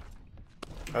Central?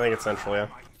 I think it's Central, yeah.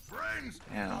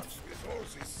 Yeah.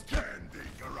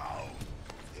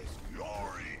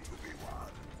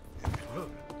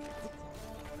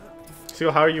 See,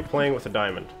 how are you playing with a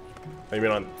diamond? Oh, you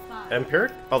mean on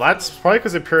Empiric? Oh, that's probably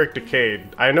because Empiric decayed.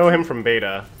 I know him from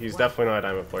beta. He's definitely not a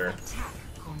diamond player.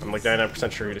 I'm like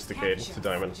 99% sure he just decayed to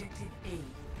diamond.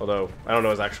 Although, I don't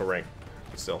know his actual rank,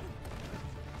 but still.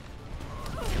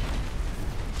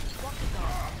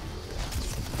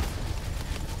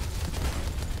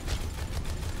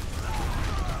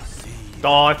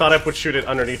 Oh, I thought I would shoot it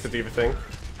underneath the D.Va thing.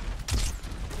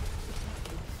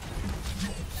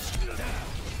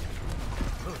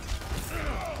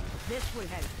 This will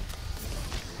help.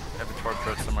 I have a torch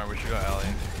road somewhere. We should go alley.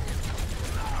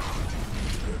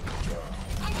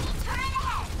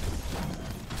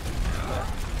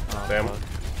 Damn.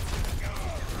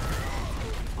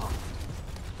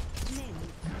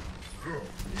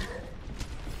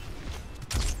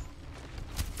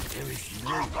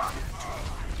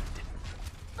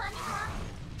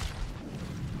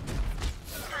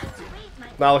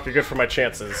 Not looking good for my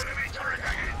chances.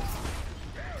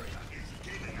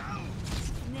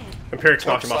 Empiric's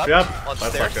knocked him off. Yep,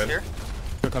 that's not good. Here.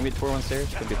 Come get Tor on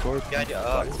stairs. Come get Tor. Yeah,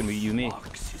 yeah. It's gonna be you, me.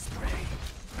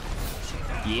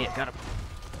 Yeah, got him.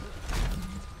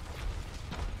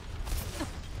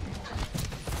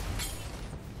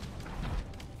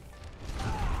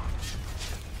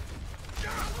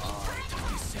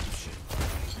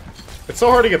 It's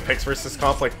so hard to get picks versus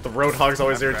comp. Like the Roadhog's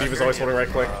always there, D.Va's always holding right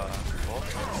click.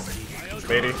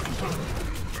 Beatty.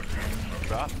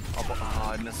 Drop.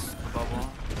 Oh, I missed the bubble.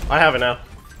 I have it now.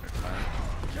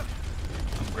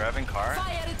 I'm grabbing car.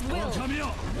 Fire at will.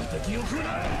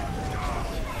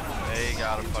 They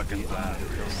got a fucking plan.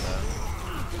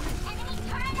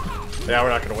 Yeah, we're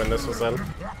not gonna win this with Zen.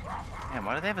 Damn,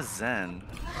 why do they have a Zen?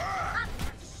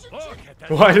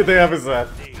 Why did they have a Zen?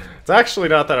 It's actually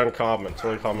not that uncommon. It's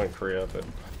really common in Korea, but...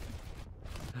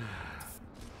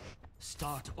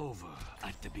 Start over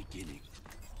at the beginning.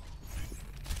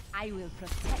 I will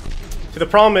protect See, the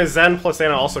problem is Zen plus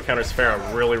Ana also counters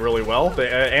Pharah really, really well. The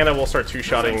Ana will start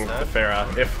two-shotting the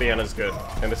Pharah if the Ana's good.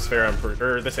 And this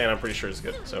Pharah, this Ana I'm pretty sure is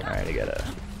good, so... Alright, I gotta...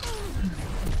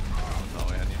 Oh,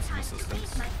 wait, I need some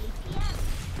assistance.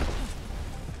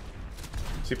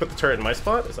 he put the turret in my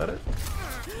spot? Is that it?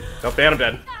 Nope, and I'm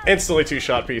dead. Instantly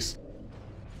 2-shot piece.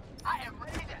 I am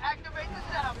ready to activate the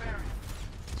setup area.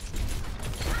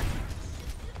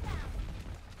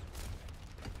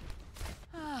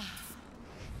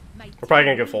 We're probably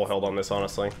gonna get full held on this,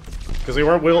 honestly. Because we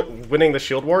weren't winning the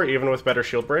shield war, even with better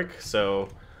shield break, so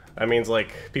that means,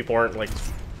 like, people aren't, like,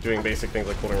 doing basic things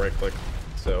like holding right click.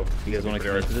 So, you guys want to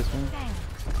commit to this one?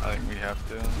 I think we have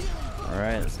to.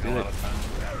 Alright, let's do it.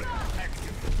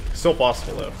 Still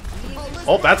possible, though.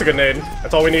 Oh, that's a good nade.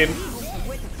 That's all we need.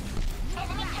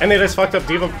 And they just fucked up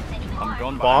D.Va I'm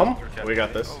going bomb. We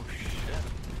got this. Oh,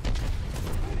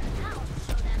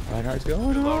 Reinhardt's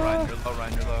going. you're low, Ryan. You're low,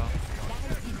 Ryan. You're low.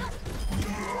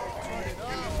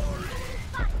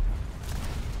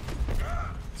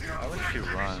 Why would she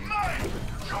run?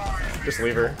 Just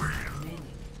leave her.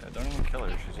 Yeah, don't even kill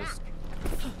her. She just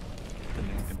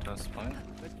didn't even contest point.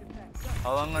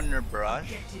 How long on your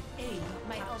barrage?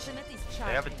 My ultimate is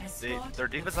They have their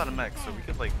D.Va's on a mech, so we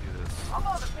could like do this. I'm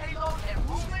on the payload and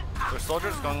movement. Their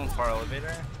soldier's going far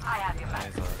elevator. I have your back.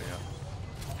 He's already up.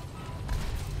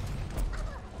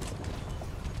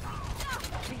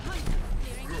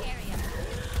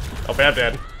 Oh, bad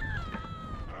dad.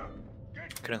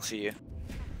 Couldn't see you.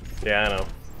 Yeah, I know.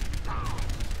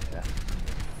 Yeah.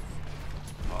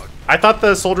 I thought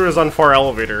the soldier was on far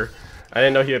elevator. I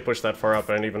didn't know he had pushed that far up.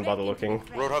 I didn't even bother looking.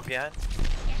 Roadhog behind.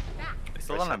 They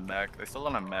still on a mech. They still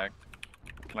on a mech.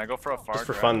 Can I go for a far? Just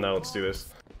for grab? fun, though. Let's do this.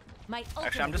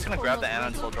 Actually, I'm just gonna grab the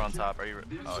Anon soldier on top. Are you?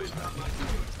 Oh, he's not.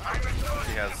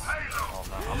 He has. Oh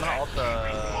no. I'm gonna ult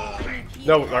the.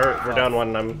 No, we're down 1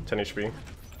 and I'm 10 HP.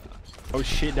 Oh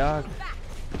shit, dog.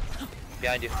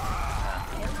 Behind you.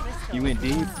 You went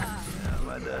deep. Am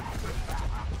I dead?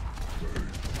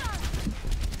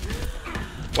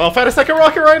 Well, if I had a second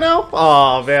rocket right now?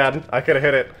 Oh man, I could have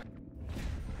hit it.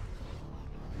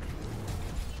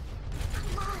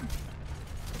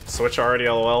 Switch already,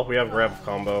 lol. We have grab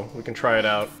combo. We can try it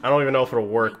out. I don't even know if it'll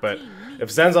work, but if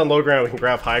Zen's on low ground, we can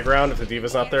grab high ground. If the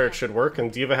D.Va's not there, it should work.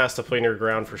 And D.Va has to play near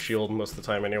ground for shield most of the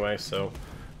time anyway, so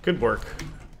could work.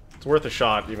 It's worth a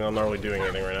shot, even though I'm not really doing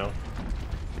anything right now.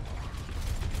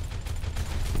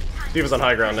 D.Va's on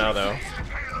high ground now, though.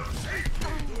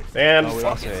 And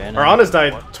our Ana's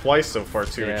died twice so far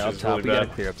too, Yeah, which is up top. really We bad.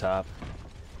 gotta clear up top.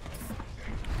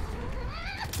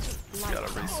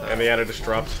 Gotta reset. And the Ana just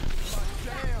dropped.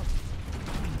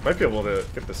 Might be able to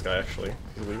get this guy actually.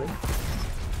 He's leaving.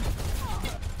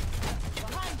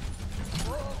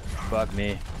 Fuck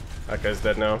me. That guy's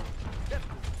dead now.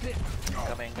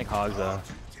 Coming. I think Hog's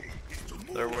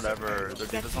They're whatever. Their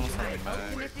D.Va's almost on the mech.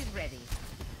 Ultimate is ready.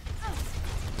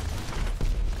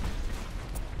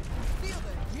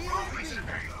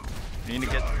 You need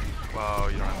to get. Wow,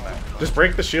 you don't have mech. Just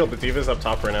break the shield. The D.Va's up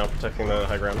top right now, protecting the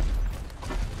high ground.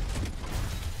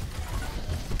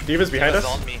 D.Va's behind us.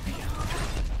 On me.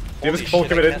 D.Va's Holy full shit,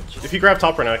 committed. I can't just- If you grab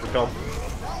top right now, I can kill him.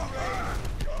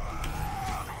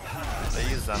 They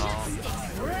use Zenol.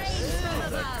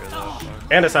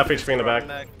 And it's half HP in the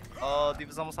back. Oh,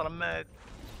 D.Va's almost on a mech.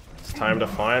 It's time to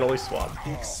finally swap.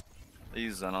 They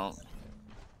use Zenol.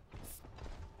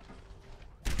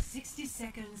 60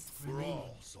 seconds remaining.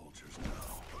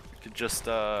 You could just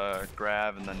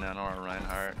grab and then Nano or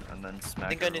Reinhardt and then smack. I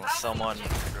think I need someone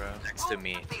grab. next to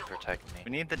me to protect me.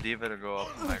 We need the D.Va to go up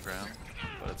on high ground,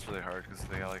 but it's really hard because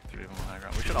they got like 3 of them on high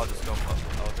ground. We should all just go up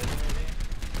elevator maybe.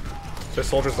 The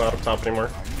soldier's not up top anymore.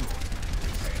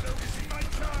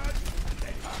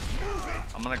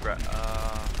 I'm gonna grab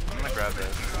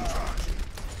this.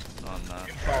 On that.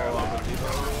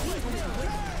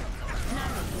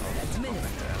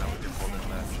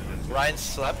 Ryan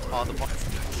slept on the point.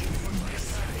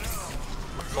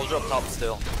 Soldier up top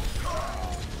still.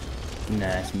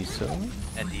 nice, me so.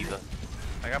 And D.Va.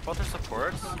 I got both their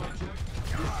supports.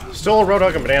 Still a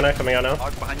Roadhog and Banana coming out now.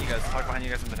 Hog behind you guys. Hog behind you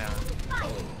guys in banana.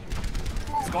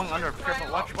 He's going under. Be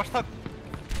careful. Watch the.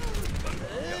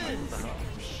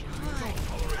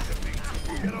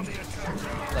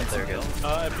 Not there yet.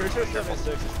 I'm pretty sure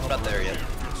 7-6. Not there yet.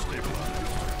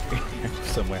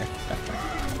 Somewhere.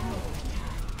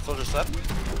 Soldier slept.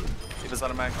 D.Va's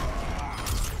on a mech.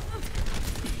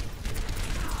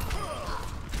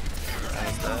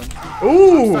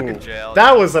 Ooh! Stuck in jail.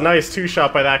 That was a nice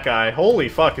 2-shot by that guy. Holy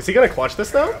fuck. Is he gonna clutch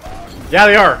this now? Yeah,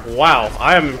 they are. Wow.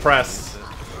 I am impressed.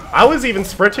 I was even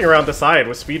sprinting around the side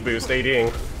with speed boost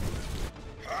ADing.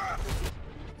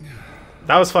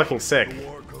 That was fucking sick.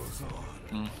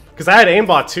 Because I had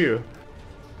aimbot too.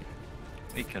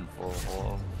 He can full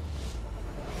hold.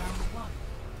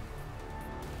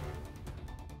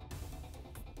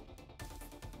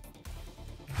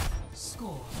 Score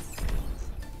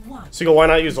 1. So you go, why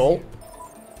not use ult?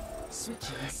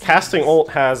 casting ult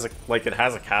has like it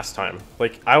has a cast time.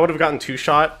 Like I would have gotten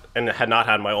 2-shot and had not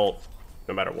had my ult,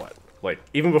 no matter what. Like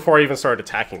even before I even started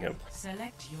attacking him.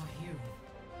 Select your hero.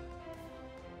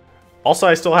 Also,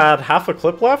 I still had half a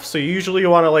clip left, so usually you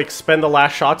want to like spend the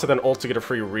last shot to then ult to get a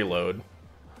free reload.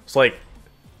 So like,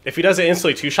 if he doesn't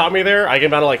instantly 2-shot me there, I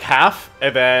get down to like half,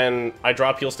 and then I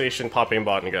drop heal station, pop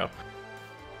aimbot, and go.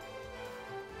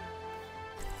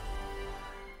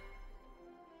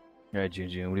 Alright,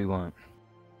 Juju, what do you want?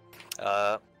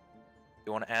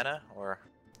 You want Anna or?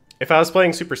 If I was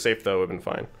playing super safe though, it would have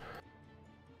been fine.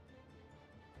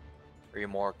 Are you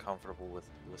more comfortable with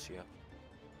Lucia?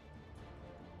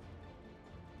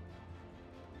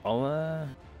 I'll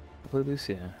play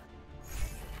Lucia.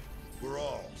 We're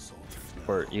all soldiers now.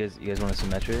 Or you guys want a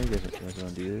symmetric? You guys want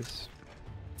to do this?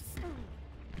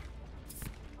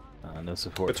 No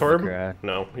support. The Torb?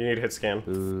 No, you need hit scan.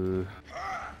 Ooh.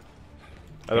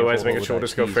 Otherwise, make sure we'll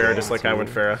just go Pharah just like I went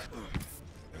Pharah.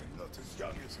 Not as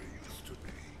young as I used to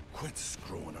be. Quit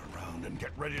screwing around and get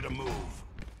ready to move.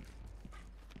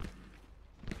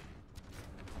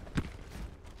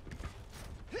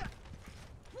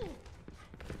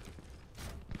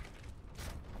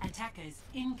 Attackers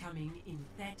incoming in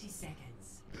 30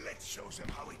 seconds. Let's show them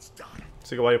how it's done.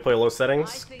 So why you play low I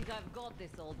settings? think I've got this,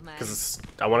 old man. Because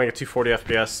I want to get 240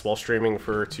 FPS while streaming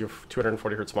for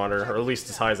 240 Hz monitor, or at least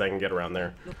as high as I can get around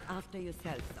there. Look after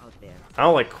yourselves out there. I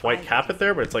don't like quite cap it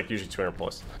there, but it's like usually 200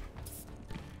 plus.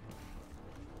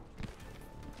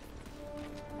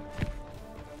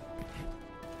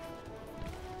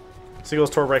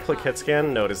 Seagull's Torb right click hit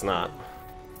scan? No, it is not.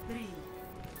 3,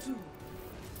 2,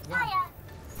 1.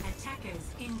 Attackers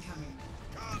incoming.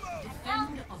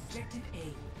 Defend objective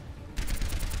A.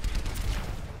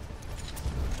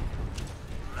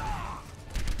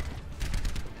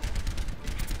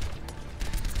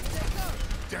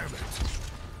 Damn it.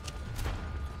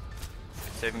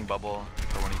 Saving bubble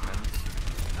for when he pins.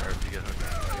 Or if you get hooked.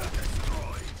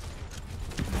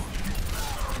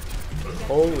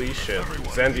 Holy shit.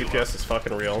 Zen DPS is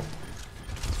fucking real.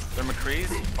 Their McCree's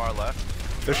far left.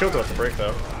 Their shield's about to break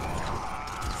though.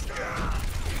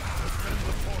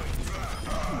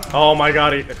 Oh my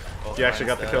god, he actually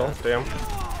got the kill. Damn.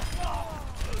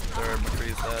 Their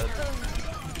McCree's dead.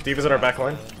 D.Va's in our back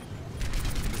line.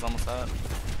 He's almost out.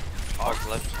 Og's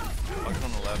left. Og's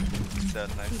on the left. He's dead.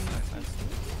 Nice, nice, nice.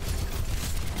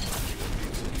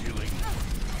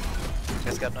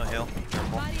 He's got no heal.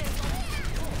 Careful.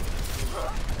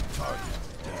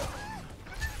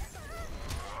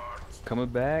 Coming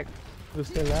back. We'll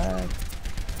stay alive.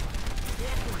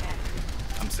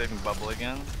 I'm saving bubble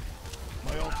again.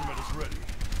 My ultimate is ready.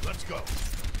 Let's go.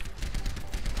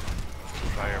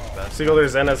 Try your best. Seagull,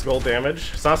 there's Zen has gold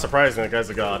damage. It's not surprising, that guy's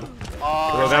a god.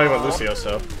 Because now he went Lucio,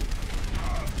 so.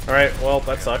 Alright, well,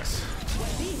 that sucks.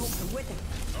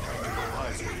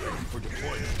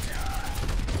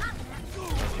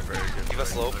 Give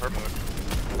us low purple.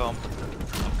 Boom.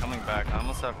 I'm coming back. I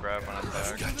almost have grab when I'm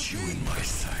back. Got you in my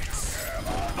sights.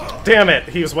 Damn it,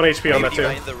 he was 1 HP on that too.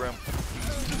 In the room.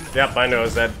 Yep, I know,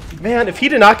 Zed. Man, if he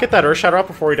did not get that Earth Shatter out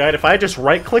before he died, if I had just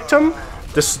right-clicked him,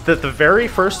 the very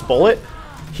first bullet,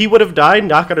 he would have died,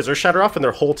 not got his Earth Shatter off, and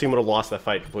their whole team would have lost that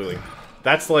fight completely.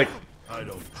 That's like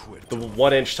the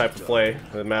 1-inch type of play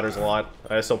that matters a lot.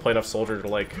 I just don't play enough Soldier to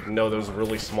like know those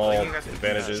really small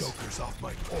advantages.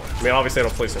 I mean, obviously I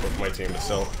don't play Soldier for my team, but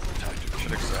still.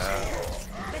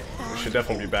 We should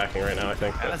definitely be backing right now, I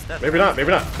think. But maybe not,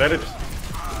 maybe not. That is.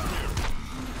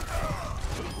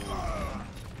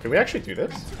 Can we actually do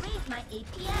this?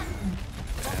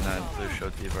 And Blue Show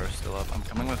D.Va are still up. I'm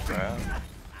coming with grab.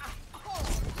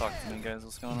 Talk to me, guys.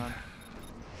 What's going on?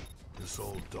 This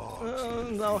old dog.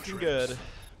 Not looking good.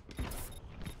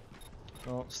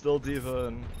 Oh, still D.Va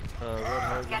and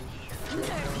Red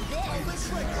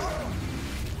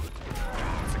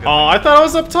Oh, I thought I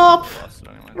was up top!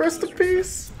 Rest in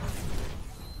peace!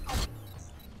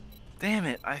 Damn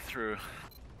it, I threw.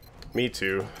 Me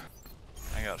too.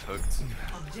 I got hooked.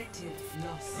 Objective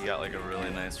lost. You got like a really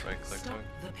nice right click Stop hook.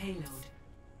 the payload.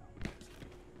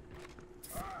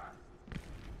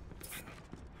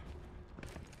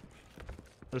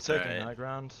 They're taking Alright. high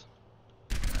ground.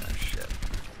 Ah, shit.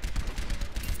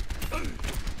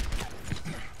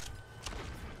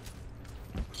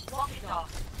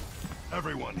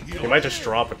 Everyone heal. He might just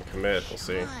drop and commit, we'll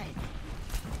see.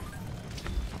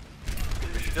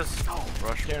 We should just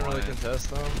rush Can't really point. contest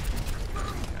them.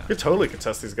 You could totally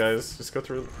contest these guys. Just go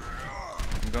through.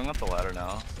 I'm going up the ladder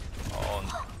now. Oh,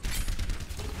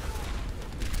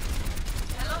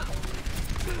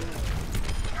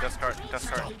 Dust cart, dust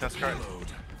cart, dust cart.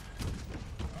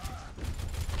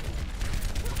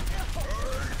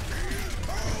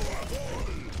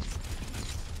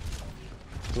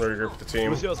 Regroup the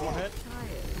team. Lucio's one hit.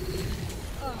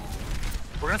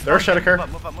 We're gonna There's spawn Shedeker.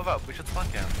 camp. Move up, move up. We should spawn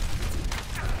camp.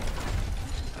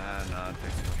 No, it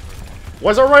takes too much work.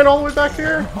 Was our Ryan all the way back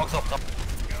here?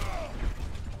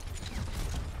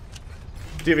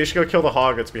 Dude, we should go kill the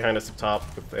hog that's behind us up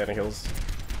top with the anti-heals.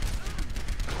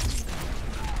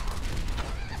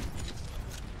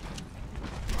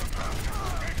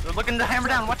 They're looking to hammer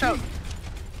down, watch out!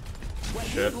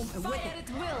 Shit.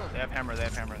 They have hammer,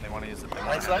 and they want to use it. They want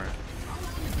Nice hammer.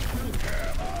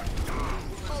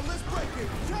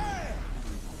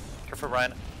 Careful,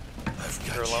 Ryan.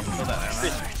 You're alone. Kill that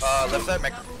hammer. Left side,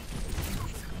 Mech.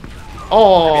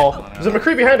 Oh! There's a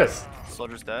McCree behind us!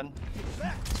 Soldier's dead.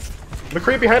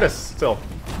 McCree behind us, still.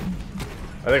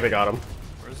 I think they got him.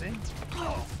 Where is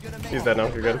he? He's dead now,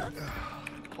 you're good.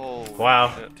 Oh,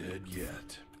 Wow. shit. Dead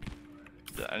yet.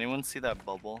 Did anyone see that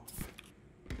bubble?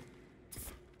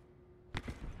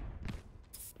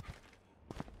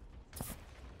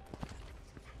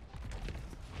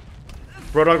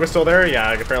 Roadhog was still there?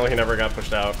 Yeah, apparently he never got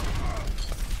pushed out.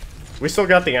 We still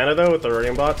got the Ana though with the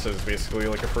Radiant bot, so it's basically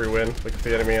like a free win. Like if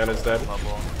the enemy Ana's dead.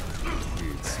 Bubble.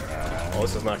 Oh,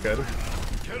 this is not good.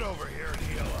 Get over here and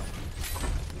heal up.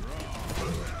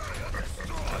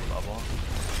 That bubble.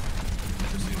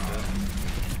 Just used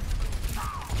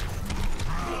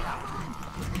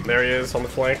it. There he is on the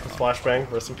flank with Flashbang.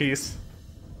 Rest in peace.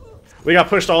 We got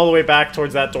pushed all the way back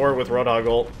towards that door with Roadhog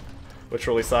ult, which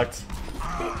really sucked.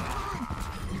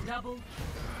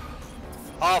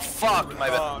 Oh fuck, my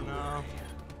bad. Oh no.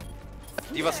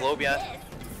 D.Va's low behind.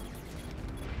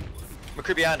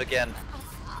 McCree behind again.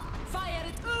 Fire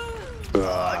it!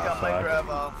 I got my grab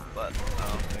off, but I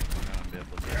don't think we're gonna be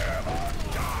able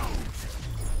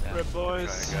to. Rip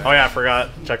boys. Oh yeah, I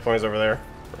forgot. Checkpoint's over there.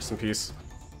 Rest in peace.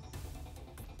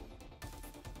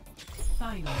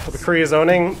 The Kree is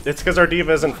owning. It's because our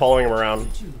diva isn't following him around.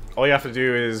 All you have to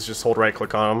do is just hold right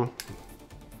click on him.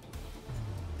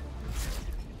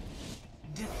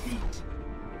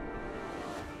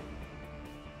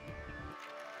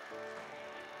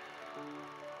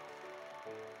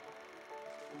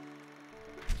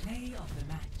 Play of the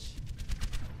match.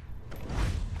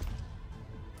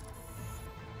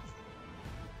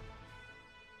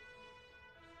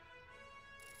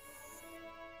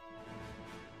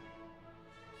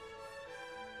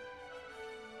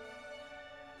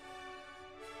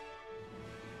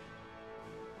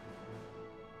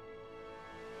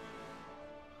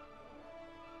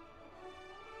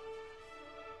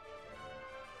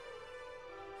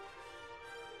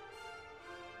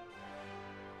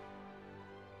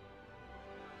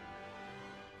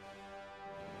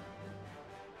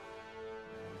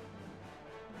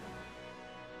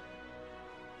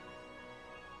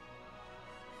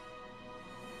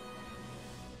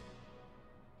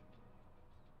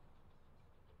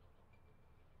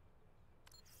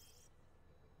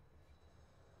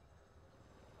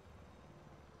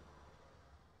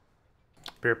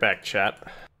 Be right back, chat.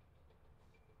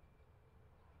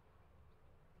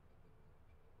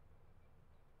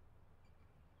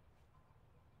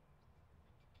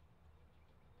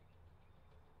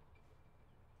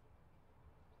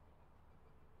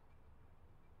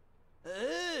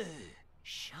 Ugh,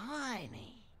 shiny.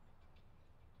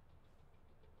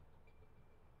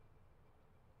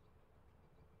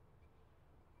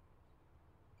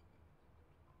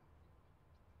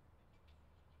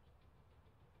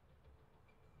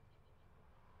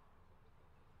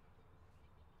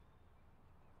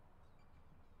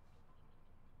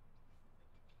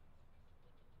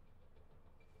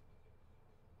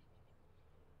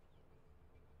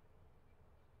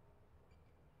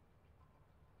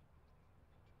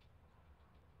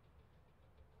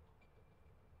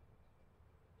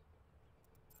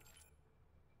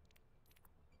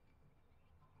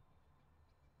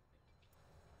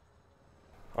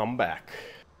 I'm back.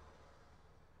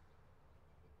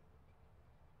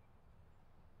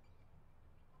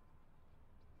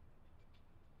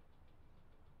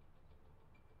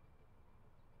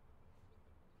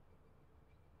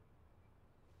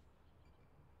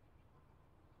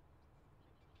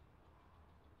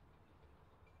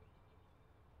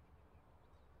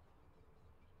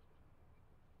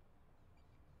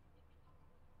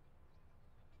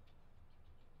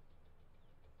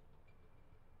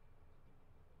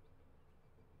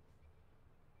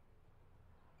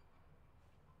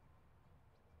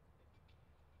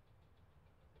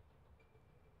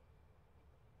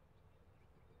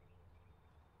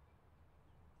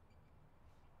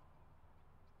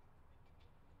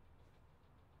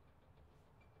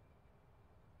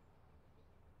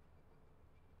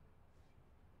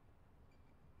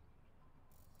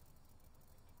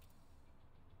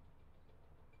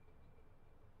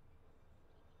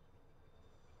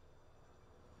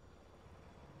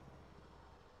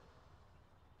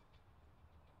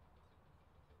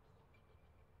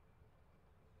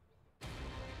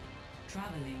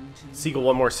 Traveling to Siegel,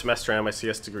 one more semester on my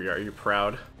CS degree. Are you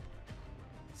proud?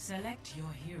 select your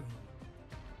hero.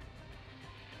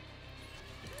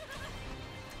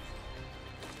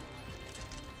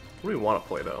 What do we want to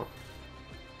play though?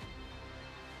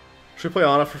 Should we play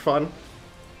Ana for fun?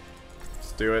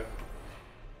 Let's do it.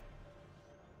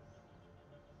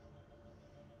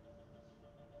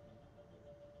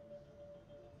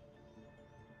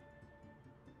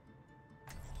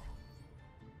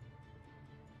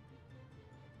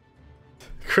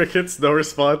 Crickets, no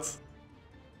response.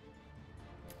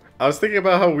 I was thinking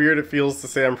about how weird it feels to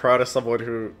say I'm proud of someone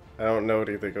who I don't know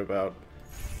anything about.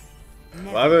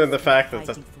 Well, other than the fact that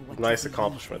it's a nice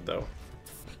accomplishment, though.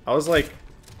 I was like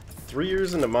 3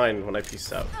 years into mine when I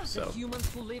peaced out, so. The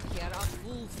humans who live here are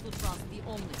fools to trust the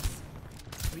Omnis.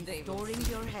 Restoring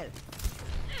your health.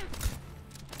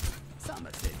 Some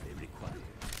are safely required.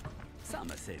 Some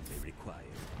are safely required.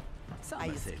 Some Are are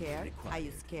you safely scared? required. Are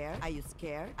you scared? Are you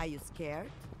scared? Are you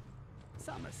scared?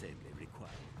 Some are safely required.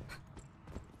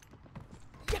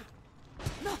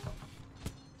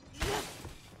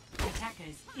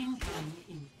 Attackers incoming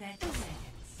in 30 seconds.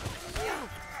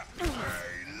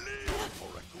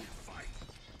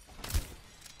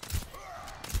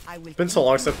 I will It's been so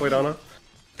long since I played Ana.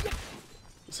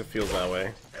 So it feels that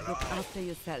way. look after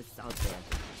yourselves out there.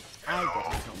 I'll get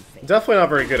us home safe. Definitely not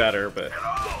very good at her, but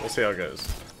we'll see how it goes.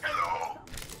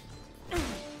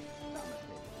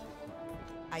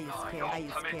 Are you scared? Are you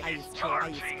scared? Are you scared? Are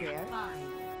you scared? 5,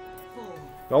 4,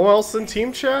 No one else in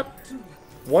team chat?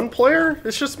 One player?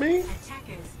 It's just me?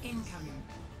 attackers incoming.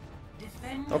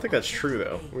 Defend I don't think that's true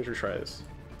though. Let me retry this.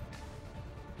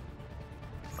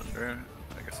 Under.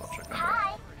 I guess I'll check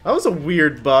under. That was a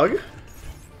weird bug.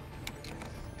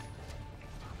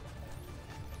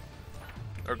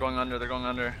 They're going under. They're going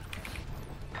under.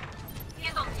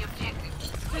 Hands on the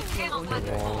objective. We cannot let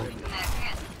them fall into their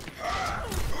hands.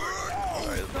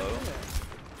 Sorry, low.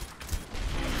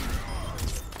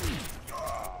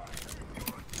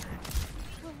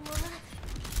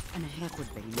 And a heck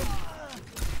would be me.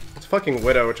 It's fucking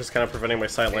Widow, which is kind of preventing my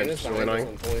sideline, which is really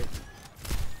annoying.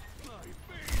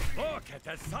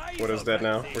 Widow's dead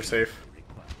now. We're safe.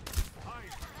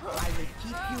 I will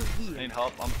keep I you here. need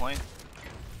help on point.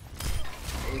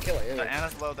 We kill it. That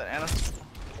Ana's low. That Ana's.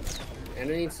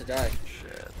 Anna needs to die.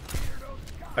 Shit.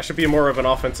 I should be more of an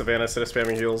offensive Ana instead of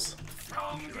spamming heals. She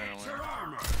ran away.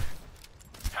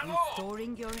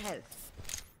 Restoring your health.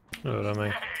 No, that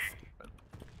may.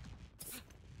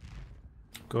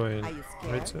 Go ahead. Are you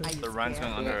scared? Right side. Are you The Ryan's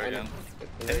going scared? under again.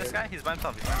 Hey, this guy? He's by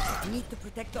himself. He's by himself. Need to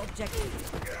protect the objective.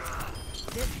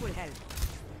 This will help.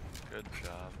 Good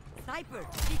job. Sniper,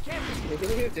 be careful.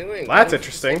 What are you doing? Well, that's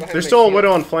interesting. There's still a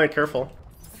Widow on flank, careful.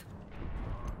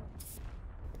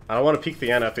 I don't want to peek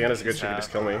the Ana. If the Ana's good, she can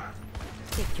just kill me.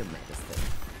 Take your medicine.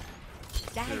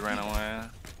 He ran away.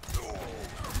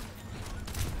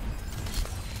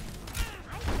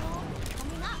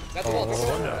 Got the wall.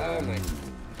 Oh my.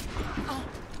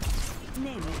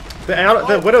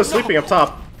 The Widow's sleeping up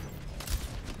top.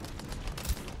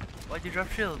 Why'd you drop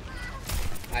shield?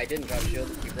 I didn't drop shield.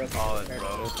 You broke Oh, it. it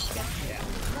broke. Yeah.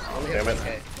 Only hit Damn it.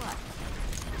 1K.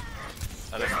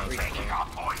 I didn't know.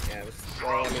 Yeah, it was.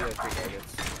 Well, I mean, there were 3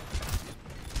 targets.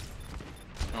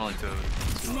 Only 2.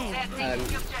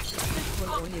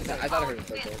 I thought I heard a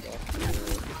third as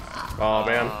well. Oh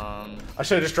man. I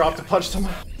should have just dropped and punched him.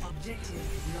 Objective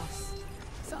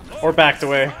lost. Or backed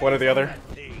away. One or the other.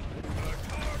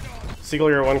 Siegel,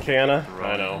 you're 1K Ana.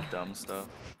 I know. Dumb stuff.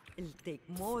 It'll take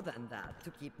more than that to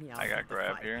keep me out I got of the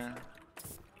grabbed fight. here.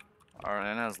 Our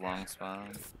Ana has long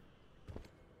spawn.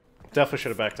 Definitely should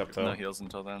have backed up No though. heals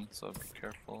until then, so be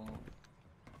careful.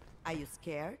 Are you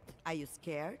scared? Are you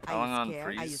scared? How long Are on you scared?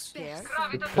 Are you freeze? scared?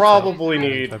 We probably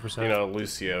need, 5%. you know,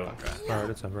 Lucio. Alright,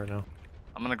 it's up right now.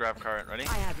 I'm gonna grab cart. Ready?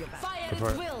 I have your back. Fire Go for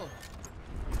at it. will.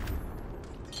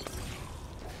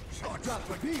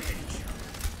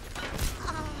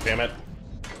 Damn it.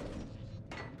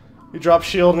 You dropped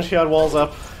shield and she had walls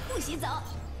up.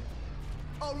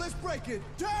 Oh, let's break it.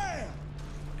 Damn!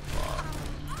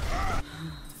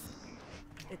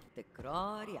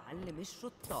 التكرار يعلم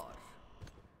الشطار.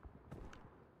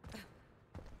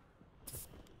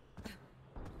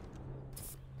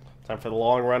 Time for the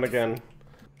long run again.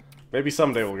 Maybe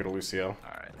someday we'll get a Lucio.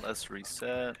 Alright, let's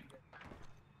reset.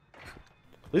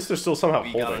 At least they're still somehow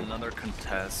We got holding. another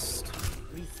contest.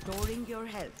 Restoring your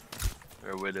health.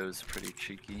 Their Widow's pretty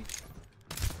cheeky.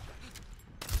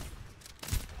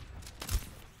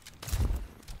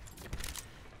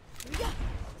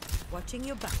 Watching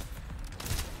your back.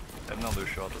 I have no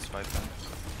Lucio, I'll just fight them.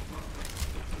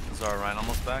 Is our Ryan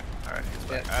almost back? Alright, he's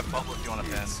back. Yeah. I have bubble if you want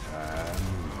to pin.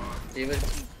 Demon.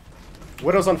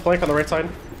 Widow's on flank on the right side.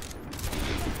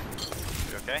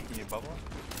 You okay? You need bubble?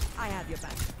 I have your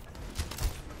back.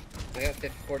 I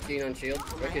got 14 on shield.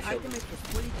 Wicked shield. Ultimate is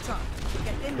fully charged.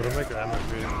 Get in there. Widowmaker ammo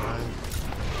created mine.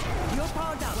 You're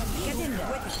powered up. Get in there.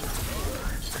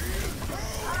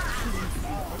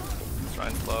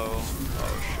 Ryan's low.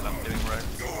 Oh shit, I'm getting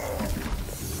wrecked.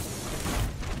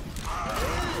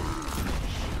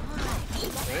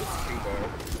 Ryan's too bar.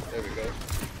 There we go.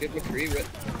 Get McCree rit.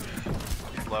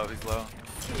 He's low, he's low.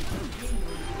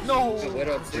 No!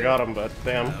 Widow We too. got him, but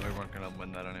damn. Yeah, we weren't gonna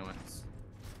win that anyways.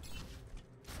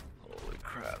 Holy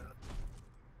crap.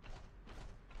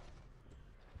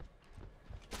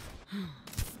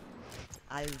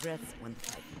 I'll rest when the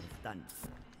fight is done.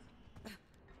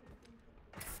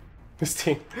 This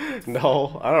team.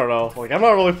 No, I don't know. Like, I'm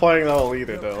not really playing that well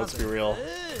either, though. Let's be real.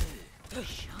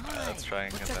 Alright, let's try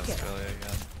and get that Australia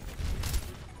again.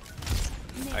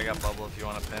 I got bubble if you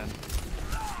want to pin.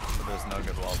 But there's no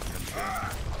good wall to pin to.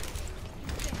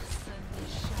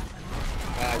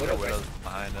 Widow's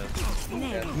behind us.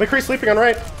 Yeah. McCree sleeping on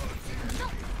right.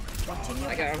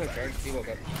 I got him charge. He woke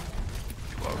up.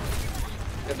 Whoa.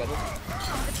 Good bubble.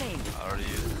 I already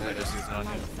used it. I just used it on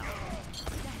you.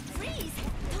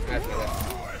 Nice, my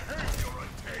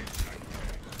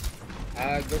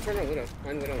bad. Go turn on Widow.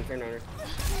 Find Widow and turn on her.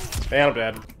 And I'm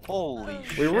dead. Holy We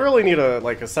shit. really need a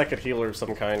like a second healer of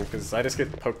some kind, because I just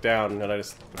get poked down and I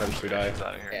just eventually die. He's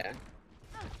out of here. Yeah.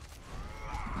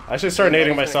 I should start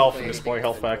nading myself and just pulling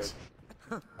health packs.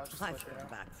 Back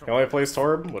He only plays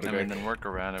Torb? What a I mean, dick. then work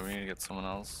around it. We need to get someone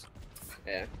else.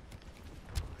 Yeah.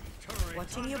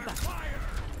 Watching your back.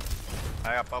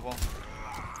 I got bubble.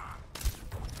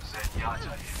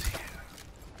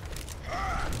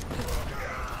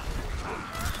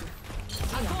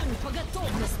 Огонь по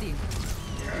готовности!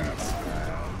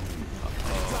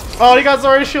 Oh, you guys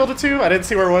already shielded too? I didn't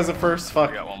see where it was at first. Fuck.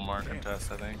 We got one more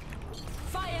contest, I think.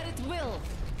 Fire at will!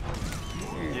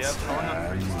 Yep, throwing up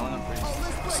freeze, throwing up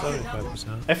freeze.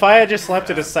 75%. If I had just slept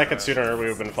it a second sooner, we would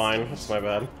have been fine. That's my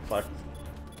bad. Fuck.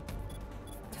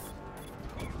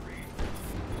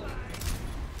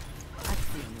 I've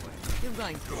seen worse. You're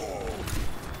going to.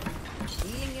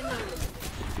 Healing in the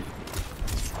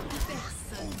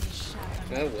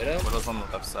No, Widow? Widow's on the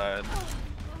left side.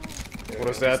 What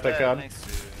was that? Thank God. Nice,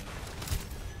 dude.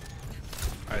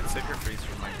 Alright, save your freeze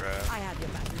for my grab. I have your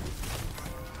back.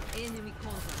 Enemy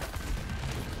contact.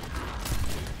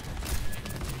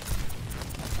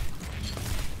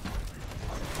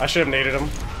 I should have naded him.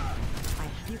 I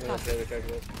have you That's covered. the other charge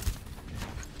was.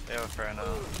 They have a fair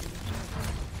enough.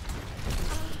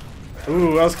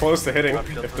 Ooh, that was close to hitting. Pop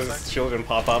shield If for a this sec. shield didn't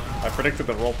pop up. I predicted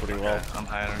the roll pretty well. Okay, I'm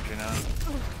high energy now.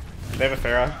 They have a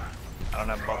Pharah. I don't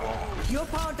have bubble. You're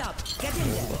powered up. Get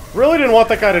in there. Really didn't want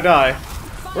that guy to die.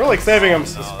 We're like saving him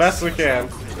as best we can.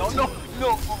 No, no,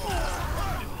 no!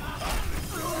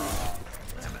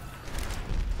 Damn it.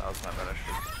 That was my bad. I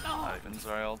should not even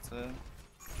Zarya ulted.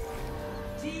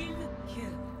 Team kill.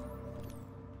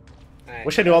 Alright,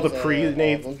 Wish I knew all the so,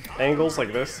 pre-nade all of them. angles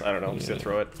like this. I don't know. I'm just gonna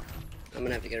throw it. I'm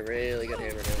gonna have to get a really good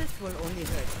hammer down. This will only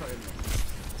hurt for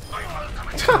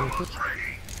a minute.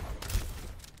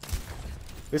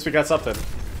 At least we got something.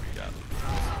 We got some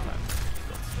time to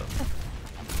build stuff.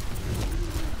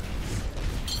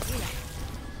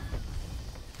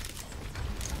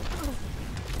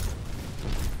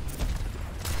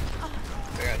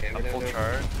 I got hammer I'm down full now.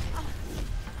 charge.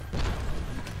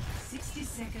 60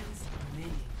 seconds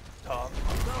remaining. Top.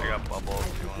 I got bubble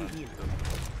if you want to. You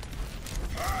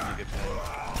get pinned.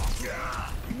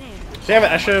 Damn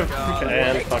it! I should have.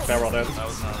 And fuck, now we're all dead. That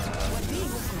was not.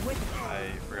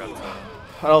 I forgot to.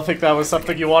 I don't think that was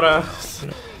something you wanna.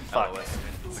 Fuck.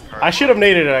 I should have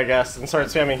naded it, I guess, and started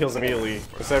spamming heals immediately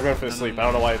instead of going for the sleep. I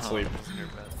don't know why it's sleep.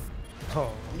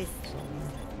 Oh.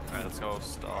 Alright, let's go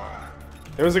stall.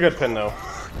 It was a good pin though.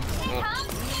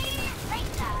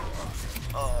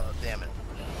 Oh, damn it.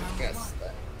 Yes,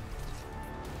 that.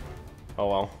 Oh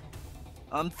well.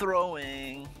 I'm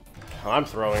throwing. I'm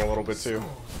throwing a little bit too.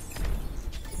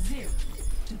 0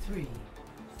 to 3.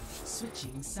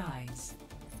 Switching sides.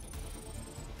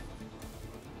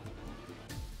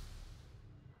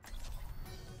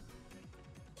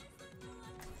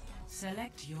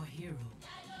 Select your hero.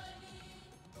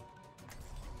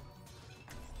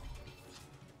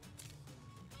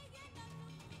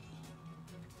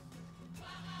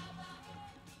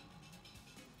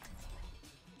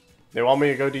 They want me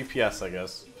to go DPS, I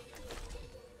guess.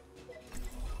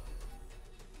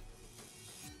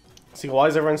 See, why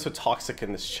is everyone so toxic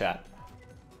in this chat?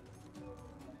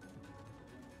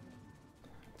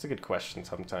 It's a good question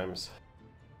sometimes.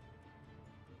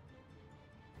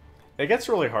 it gets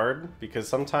really hard because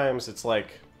sometimes it's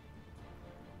like,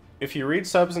 if you read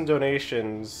subs and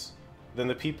donations, then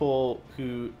the people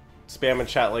who spam in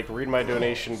chat like read my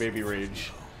donation, baby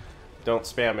rage, don't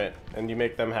spam it, and you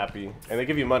make them happy, and they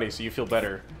give you money so you feel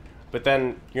better. But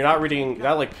then you're not reading,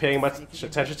 not like paying much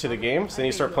attention to the game, so then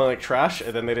you start playing like trash,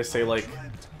 and then they just say like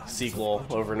sequel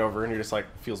over and over, and you're just like,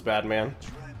 feels bad, man.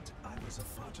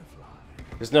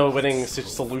 There's no winning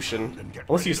solution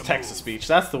unless you use text to speech.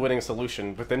 That's the winning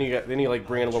solution. But then you like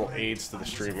bring in a little aids to the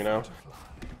stream, you know.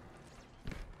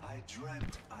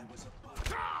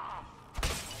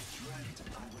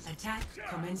 Attack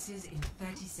commences in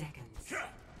 30 seconds.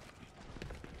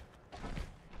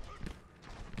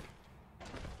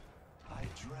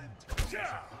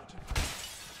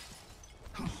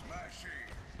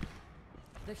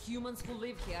 The humans who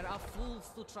live here are fools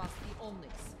to trust the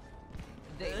Omnics.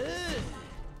 They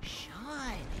shiny.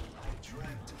 I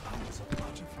dreamt I was a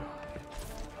butterfly.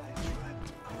 I dreamt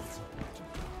I was a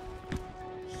butterfly.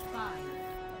 5,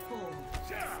 4,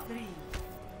 3,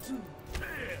 2,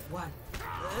 1.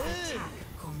 Attack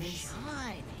commences.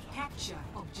 Capture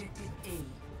objective A.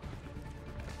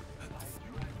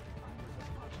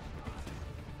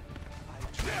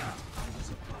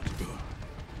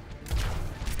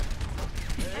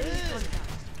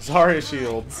 Zarya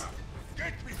shields.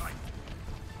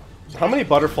 How many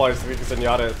butterflies do you think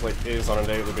Zenyatta like is on a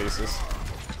daily basis?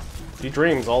 He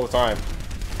dreams all the time.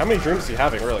 How many dreams is he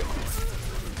having, really?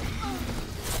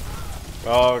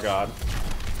 Oh god.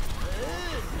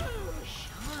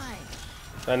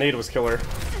 That nade was killer.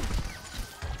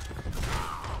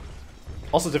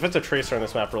 Also, defensive tracer on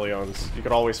this map really owns. You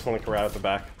could always flank around at the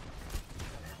back.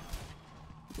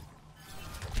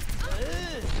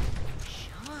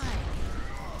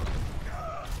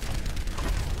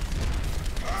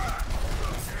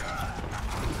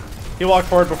 He walked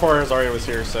forward before Zarya was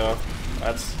here, so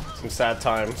that's some sad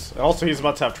times. And also, he's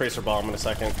about to have Tracer Bomb in a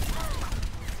second.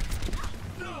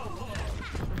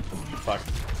 Fuck.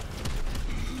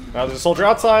 Now there's a soldier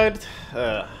outside.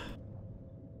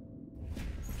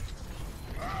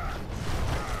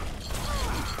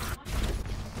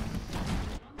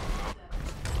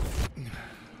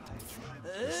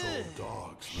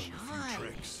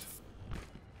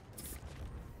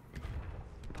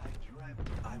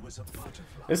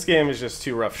 This game is just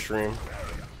too rough stream.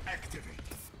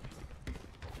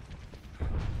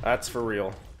 That's for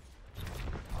real.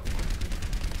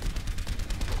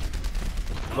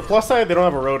 The plus side, they don't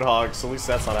have a Roadhog, so at least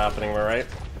that's not happening, am I right?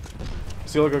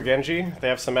 So you'll go Genji. They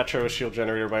have some Metro shield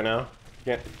generator by now.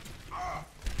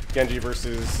 Genji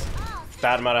versus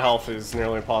bad amount of health is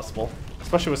nearly impossible.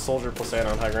 Especially with Soldier plus Ana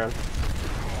on high ground.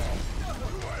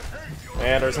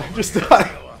 And there's just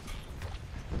died.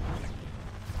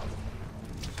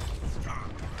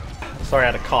 Sorry, I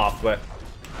had a cough, but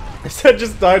I said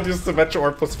just died just to Metro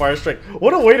Orb plus Fire Strike.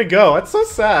 What a way to go! That's so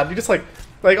sad. You just like,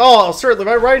 oh, certainly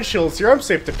my Ryan shield's here. I'm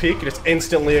safe to peek. You just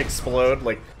instantly explode.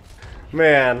 Like,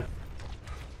 man.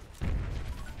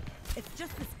 It's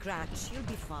just a scratch. You'll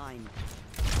be fine.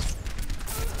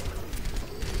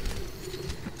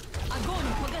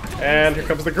 And here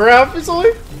comes the grab,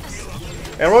 easily.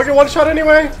 And we're gonna one shot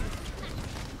anyway.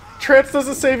 Trance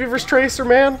doesn't save you versus Tracer,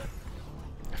 man.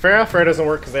 Pharah doesn't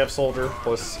work because they have Soldier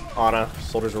plus Ana.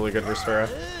 Soldier's really good versus Pharah.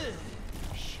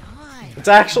 It's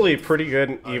actually pretty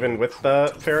good even with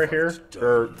the Pharah here.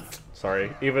 Or,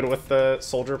 sorry, even with the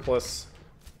Soldier plus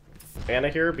Ana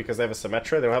here because they have a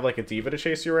Symmetra. They don't have like a Diva to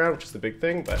chase you around, which is the big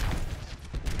thing, but...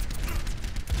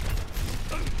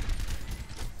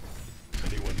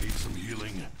 Anyone need some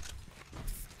healing?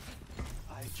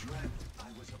 I dreamt I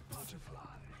was a butterfly.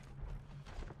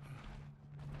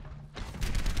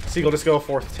 Seagull, just go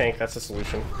fourth tank, that's the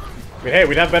solution. I mean, hey,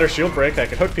 we'd have better shield break, I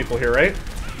could hook people here, right?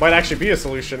 Might actually be a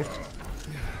solution.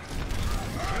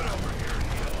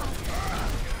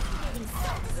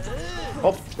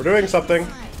 Oh, we're doing something.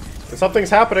 And something's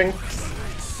happening.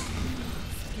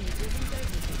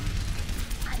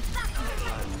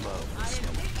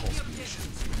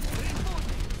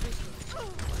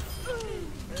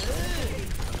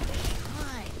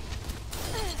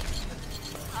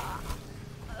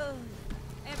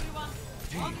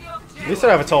 At least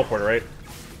I have a teleporter, right?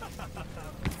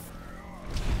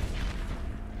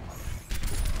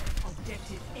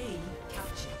 Objective A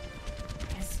captured.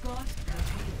 Escort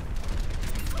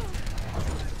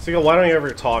Seagull, why don't you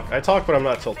ever talk? I talk, but I'm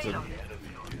not tilted. Right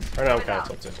now I'm kind of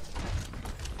tilted.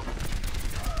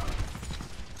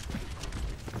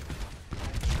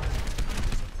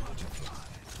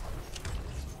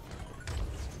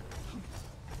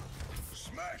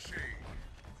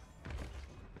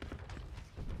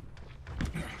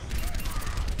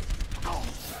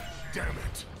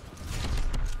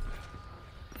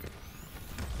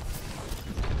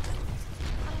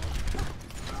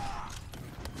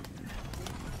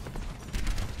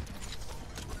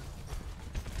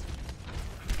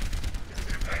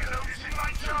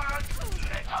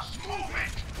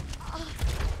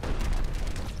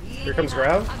 Here comes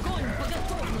Grav.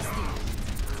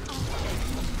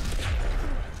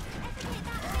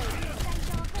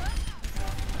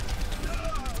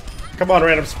 Come on,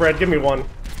 random spread, give me one.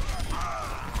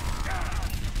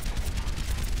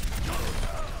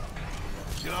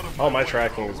 Oh, my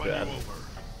tracking is bad.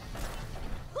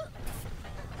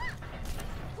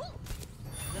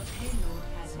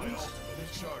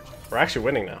 We're actually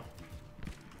winning now.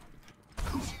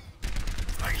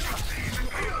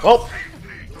 Well,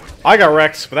 I got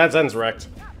wrecked, but that Zen's wrecked.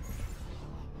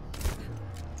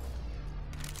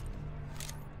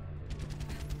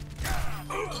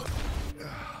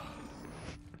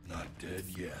 Not dead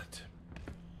yet.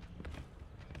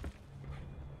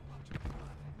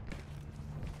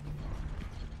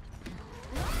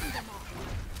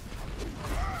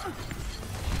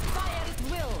 Fire at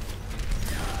will.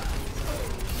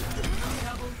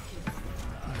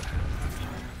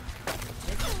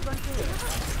 In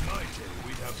my day,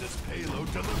 we'd have this payload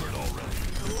delivered already.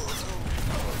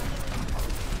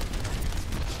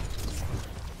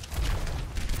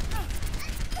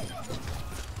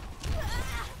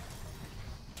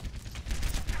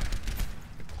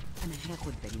 أنا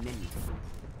هاخد بالي منك.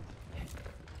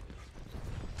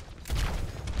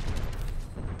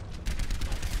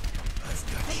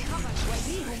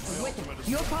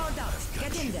 You're powered up.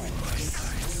 Get in there.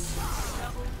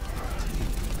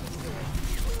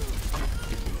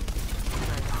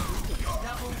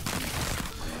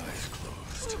 Eyes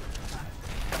closed.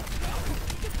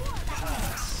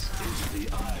 Pass into the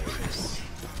iris.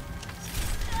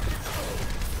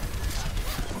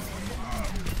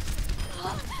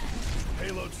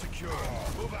 Payload secure.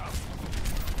 Move out.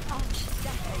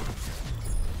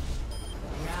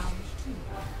 Round 2.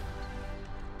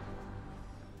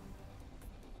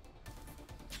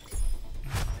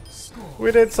 Score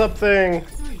We did something.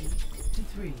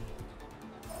 3-3.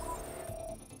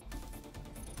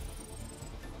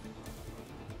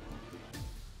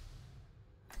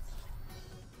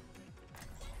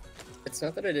 It's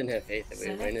not that I didn't have faith that we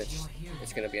would win,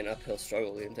 it's gonna be an uphill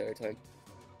struggle the entire time.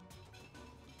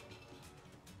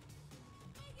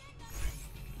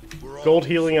 Gold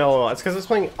healing LOL. It's because I was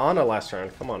playing Ana last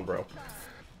round. Come on, bro.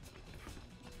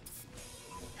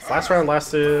 Last round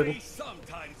lasted...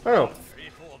 I don't know.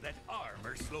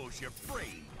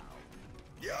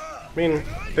 I mean,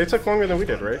 they took longer than we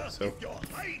did, right? So.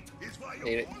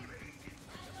 Hate it.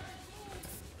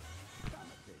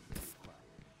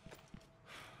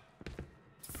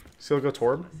 Still go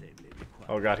Torb?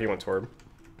 Oh god, he went Torb.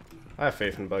 I have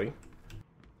faith in Buddy.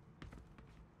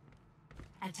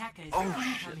 Attackers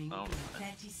shit. incoming Oh. in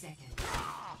 30 seconds.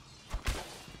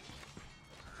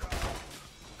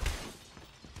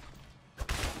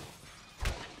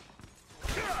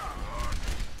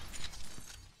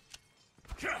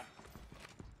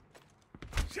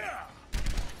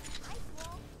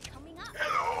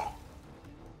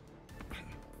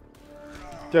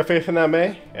 Do you have faith in that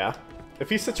Mei? Yeah. If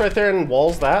he sits right there and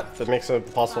walls that, that makes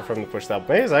it possible for him to push that.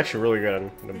 Mei is actually really good on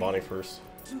Bonnie first.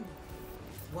 2,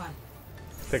 1.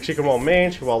 Like she can wall main,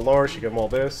 she can wall lower, she can wall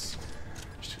this.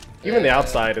 Even the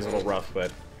outside is a little rough,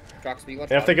 but...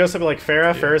 And if they go something like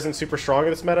Pharah, Pharah isn't super strong in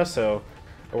this meta, so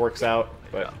it works out,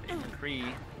 but... Cree.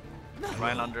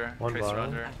 Ryan under. One Tracer bottom.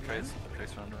 under.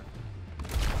 Tracer under.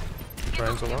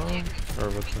 Ryan's alone? Or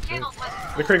what's the thing?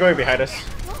 McCree going behind us.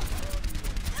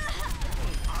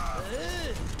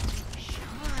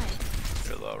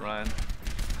 You're low, Ryan.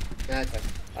 Nah, it's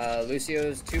fine.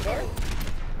 Lucio's 2-bar?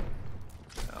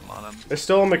 I'm on him. There's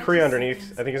still a McCree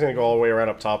underneath. I think he's gonna go all the way around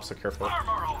up top, so careful.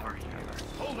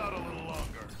 Hold out a little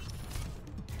longer.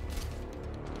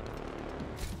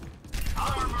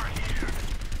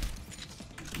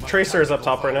 Tracer is up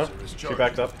top right now. She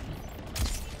backed up.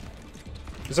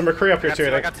 There's a McCree up here too,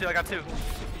 I think. I got two.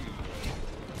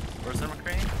 Where's the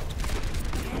McCree?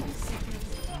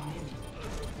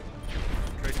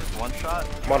 Tracer's one shot.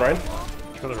 Come on, Ryan.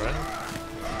 Kill it, Ryan.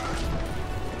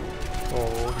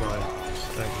 Oh my.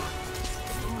 Thank you.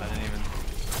 I didn't even do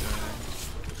anything.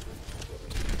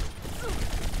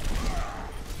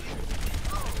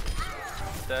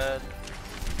 Dead.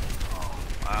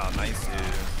 Wow, nice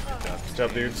dude. Good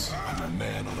job, dudes. I'm a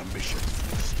man on a mission.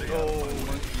 Stay out of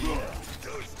my way.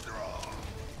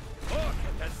 Look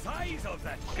at the size of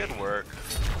that. Good work.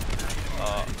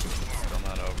 Oh, still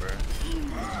not over.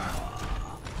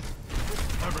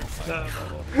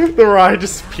 The ride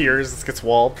just appears, this gets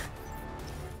walled.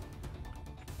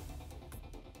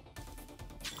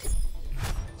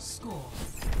 Score.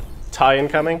 Tie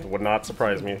incoming? Would not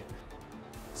surprise me.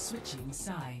 Switching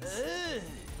sides.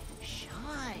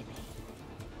 Shiny.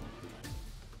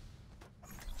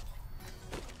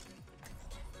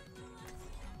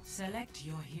 Select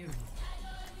your hero.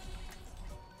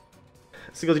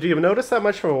 Seagull, did you notice that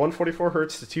much from a 144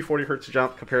 hertz to 240 hertz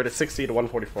jump compared to 60 to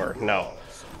 144? No.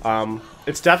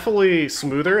 It's definitely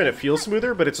smoother and it feels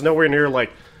smoother, but it's nowhere near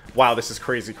like, wow, this is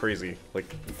crazy, crazy,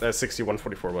 like 60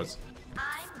 144 was.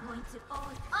 I'm going to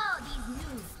own all these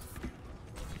moves.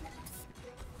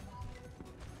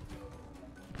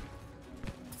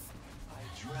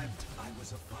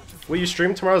 Will you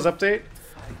stream tomorrow's update?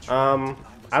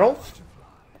 I don't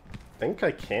think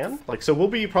I can. Like, so we'll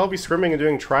be probably scrimming and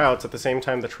doing tryouts at the same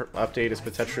time the update is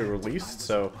potentially released,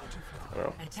 so I don't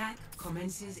know. Attack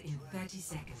commences in 30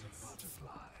 seconds.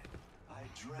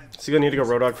 So you gonna need to go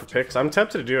Roadhog for picks. I'm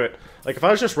tempted to do it. Like, if I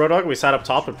was just Roadhog and we sat up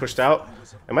top and pushed out,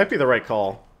 it might be the right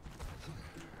call.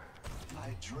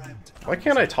 Why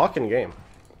can't I talk in game?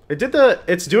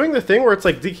 It's doing the thing where it's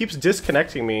like, it keeps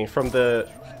disconnecting me from the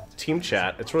team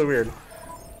chat. It's really weird.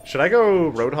 Should I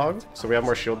go Roadhog so we have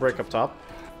more shield break up top?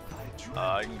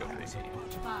 I can go PC.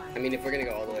 I mean, if we're gonna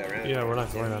go all the way around. Yeah, we're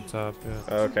not going up top.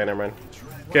 Yeah. Okay, never mind.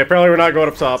 Okay, apparently we're not going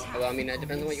up top. Well, I mean, that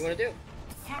depends on what you want to do.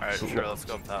 Alright, sure, let's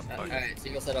go up top. Alright, so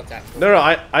you'll set up top. No,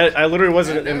 I literally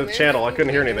wasn't in the man, channel. I couldn't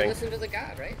hear anything. Listen to the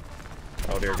god, right?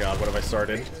 Oh dear God, what have I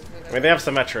started? I mean, they have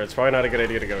Symmetra. It's probably not a good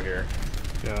idea to go here.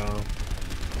 Yeah.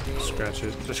 Scratch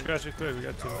it. Just scratch it quick. We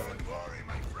got 2 minutes.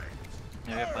 Yeah,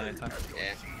 we have plenty of time.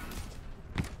 Yeah.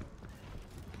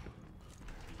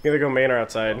 Either go main or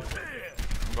outside. I'm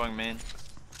going main.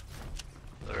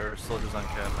 There are soldiers on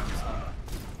cap.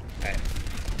 Alright.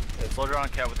 Soldier on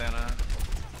cap with Anna.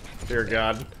 Dear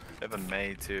God. They have a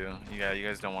Mei too. Yeah, you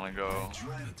guys don't want to go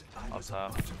up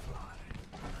top.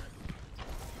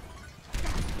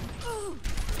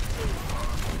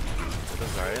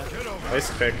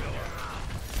 Nice pick.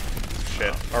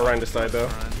 Shit. Our Ryan decide though.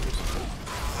 And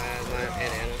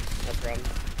Anna. That's the problem.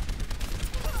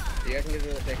 You guys can get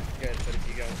another pick. Good, but if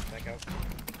you go back out.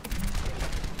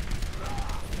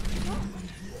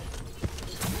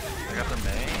 I got the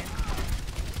Mei.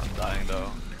 I'm dying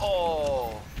though.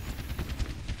 Oh!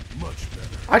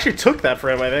 I actually took that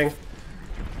for him, I think.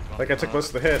 Like I took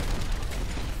most of the hit.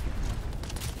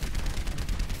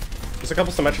 There's a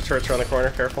couple Symmetra turrets around the corner,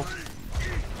 careful.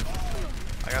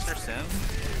 I got their Sin.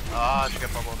 Ah, she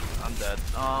got bubbled. I'm dead.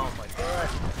 Oh my god.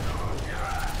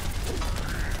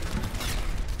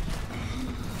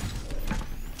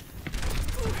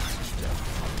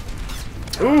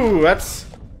 Ooh, that's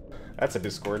a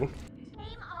Discord. Do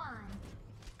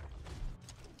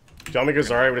you want me to go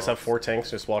Zarya? We just have 4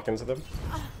 tanks, just walk into them?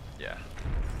 Yeah.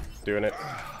 Doing it.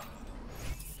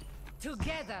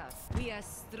 Together, we are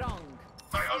strong.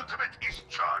 My ultimate is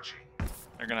charging.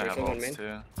 They're gonna have ults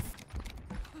too.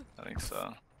 I think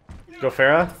so. Go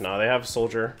Pharah? No, they have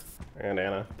Soldier and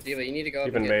Anna. Diva, you need to go up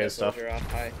Even and Mei get and that stuff. soldier off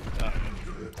high.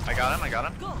 I got him, I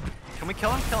got him. Can we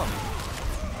kill him? Kill him.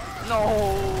 No!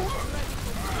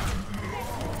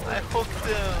 I hooked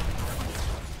him.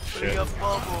 But he got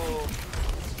bubble.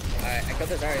 Alright, I killed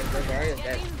the Zarya. The Zarya's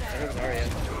dead. I have Zarya.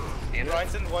 Anna?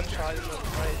 Ryan's in one shot in the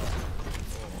right.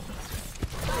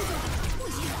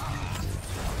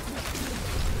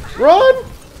 Run!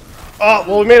 Oh,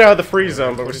 well, we made it out of the free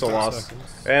zone, but we still lost.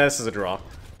 And this is a draw.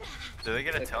 Do they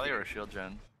get a telly or a shield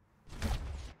gen?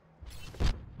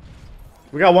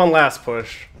 We got one last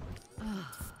push.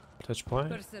 Touch point.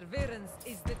 Perseverance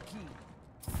is the key.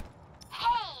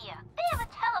 Hey, they have a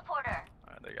teleporter.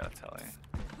 Alright, they got a telly.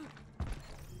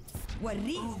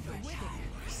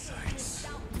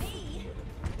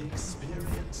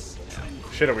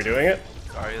 Shit, are we doing it?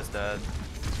 Zarya's dead.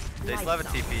 They still have a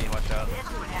TP, watch out.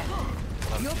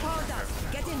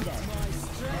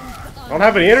 I don't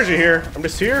have any energy here. I'm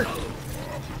just here.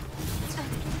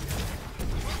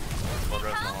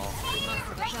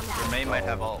 Your Mei might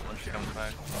have ult when she comes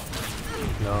back.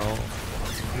 No.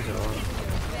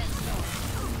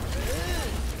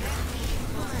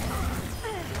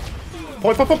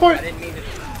 Point, point, point, point! I didn't mean to.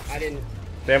 I didn't.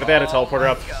 Damn it, they had a teleporter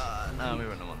up. No, we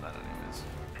wouldn't have won that anyways.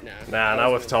 Nah,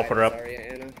 not with the teleporter up.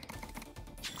 Zarya, Anna.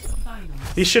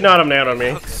 He should not have nanoed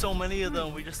me. Took so many of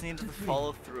them, we just needed to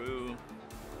follow through.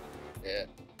 Yeah.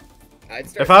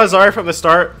 If I was Zarya from the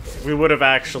start, we would have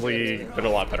actually been a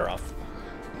lot better off.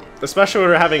 Especially when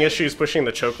we're having issues pushing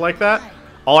the choke like that.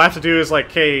 All I have to do is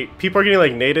like, hey, people are getting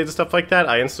like naded and stuff like that.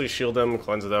 I instantly shield them,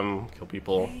 cleanse them, kill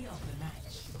people.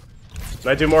 And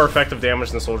I do more effective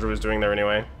damage than Soldier was doing there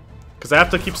anyway. Because I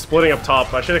have to keep splitting up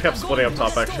top. I should have kept splitting up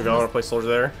top actually if I want to play Soldier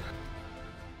there.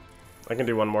 I can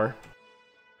do one more.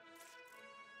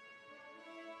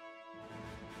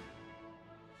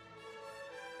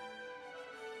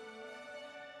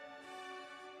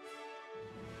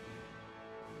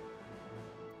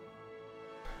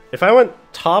 If I went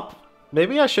top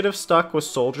Maybe I should have stuck with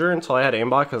Soldier until I had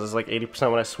aimbot, because it's like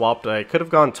 80% when I swapped. I could have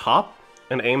gone top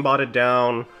and aimbotted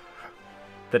down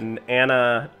then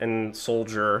Ana and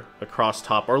Soldier across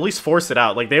top, or at least force it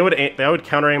out. Like they would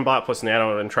counter aimbot plus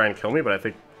Nano and try and kill me, but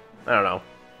I don't know.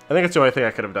 I think it's the only thing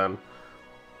I could have done.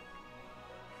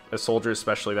 As Soldier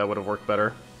especially, that would have worked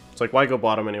better. It's like, why go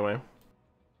bottom anyway?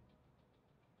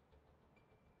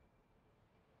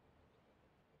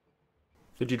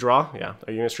 Did you draw? Yeah.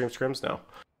 Are you gonna stream scrims? No.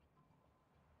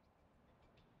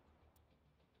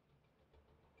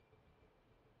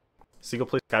 Seagull,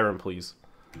 play Skyrim, please.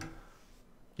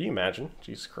 Can you imagine?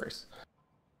 Jesus Christ.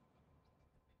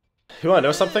 You wanna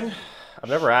know something? I've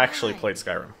never actually played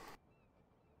Skyrim.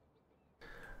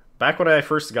 Back when I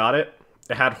first got it,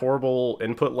 it had horrible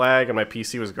input lag and my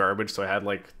PC was garbage, so I had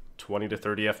like 20 to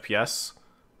 30 FPS.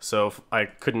 So I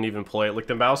couldn't even play it. Like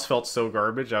the mouse felt so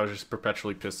garbage, I was just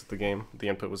perpetually pissed at the game. The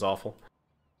input was awful.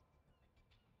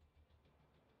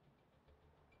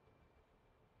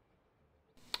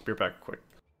 Be right back quick.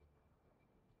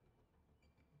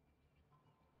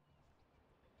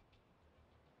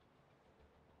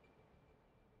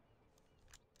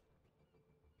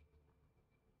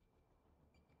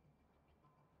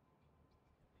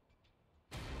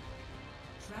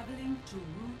 Traveling to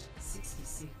Route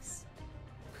 66.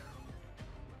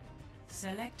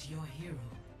 Select your hero.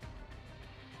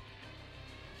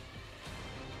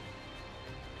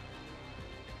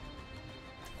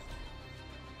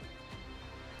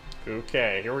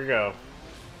 Okay, here we go.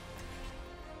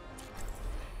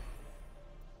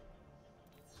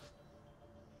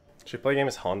 Should we play a game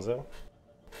as Hanzo?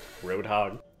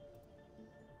 Roadhog.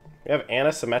 We have Ana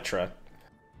Symmetra.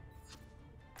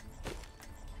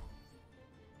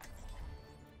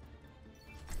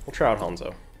 We'll try out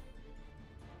Hanzo.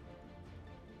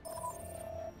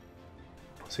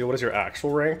 See, what is your actual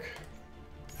rank?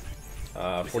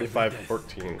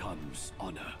 45-14. Comes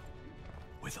honor.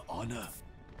 With honor,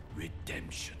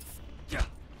 redemption.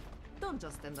 Don't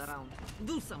just stand around.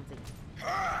 Do something.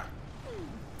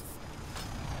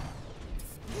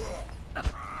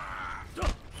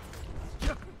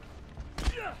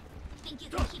 Think you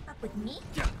can keep up with me?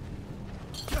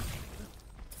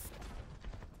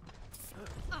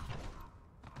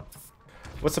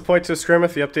 What's the point to scrim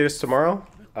if the update is tomorrow?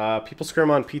 People scrim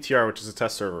on PTR, which is a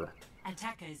test server.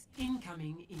 Attackers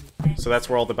incoming in So that's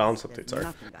where all the balance updates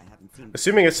are.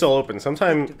 Assuming it's still open.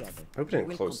 Sometime... I hope it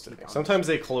didn't close today. Sometimes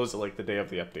they close it like the day of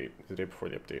the update. The day before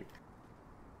the update.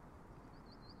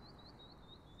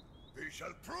 We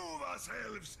shall prove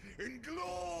ourselves in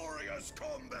glorious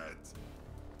combat.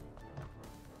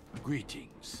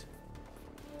 Greetings.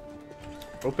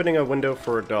 Opening a window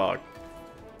for a dog.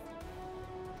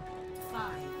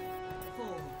 5, 4,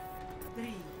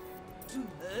 3, 2,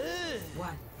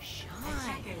 1.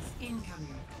 Attackers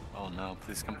incoming. Oh no,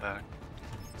 please come back.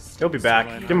 He'll be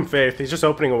back. Give him faith. He's just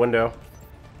opening a window.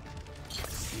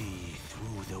 See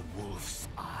through the wolf's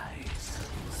eyes.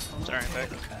 Sorry, back.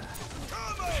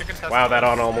 Wow, that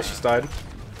on almost just died.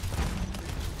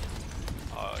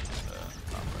 Oh, not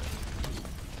right.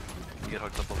 You get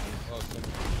hooked up over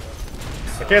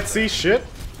I can't see shit.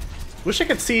 Wish I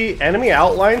could see enemy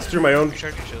outlines through my own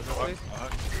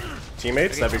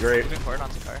teammates. That'd be great.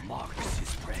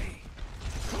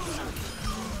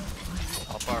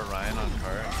 How far Ryan on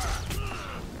cart?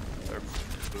 They're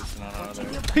boosting on another.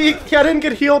 I didn't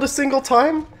get healed a single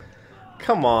time?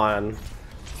 Come on.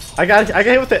 I got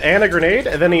hit with the Ana grenade,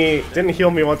 and then he didn't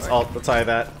heal me once. Oh, let's try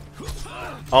that.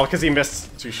 Oh, because he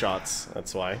missed 2 shots.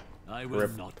 That's why.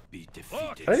 Rip. I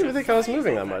didn't even think I was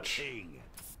moving that much.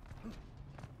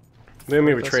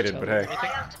 Maybe we traded, but hey. My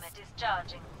ultimate is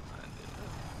charging.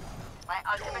 My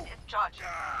ultimate is charging.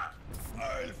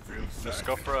 Just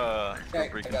go for a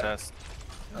recontest.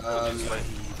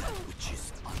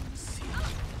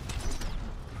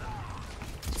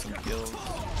 Some kills.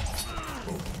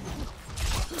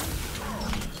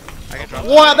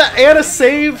 Wow, that Ana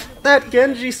saved that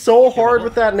Genji so hard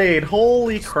with that nade.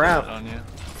 Holy crap.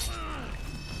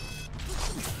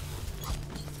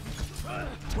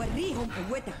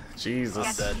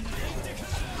 Jesus. Do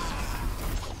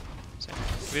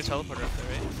we have teleporter up there,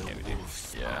 right? Yeah, we do.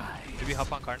 Yeah. Did we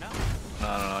hop on car now?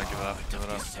 No, give it up. Give it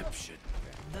up.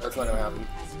 That's not gonna happen.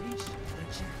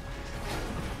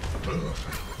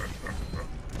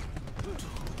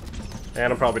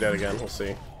 And I'm probably dead again. We'll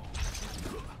see.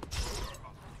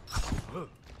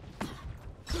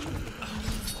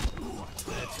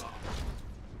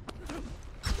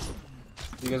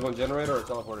 Do you guys want generator or a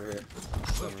teleporter here?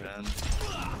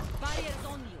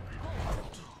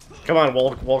 Come on,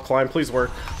 wall climb, please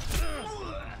work.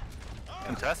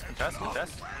 Contest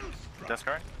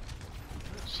card.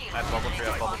 I have bubble tree, I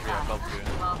have bubble tree, I have bubble tree.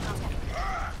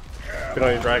 We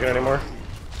don't need dragon anymore.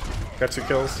 Got 2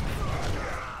 kills.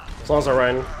 As long as I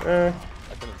Ryan.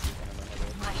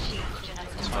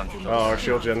 Oh, our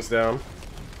shield gen's down.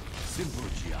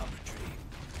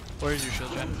 Where is your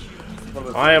shield gen?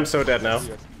 I am so dead now.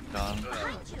 Done.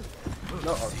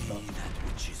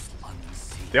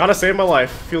 The Ana saved my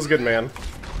life. Feels good, man.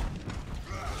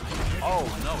 Oh,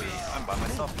 no, I'm by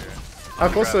myself here. How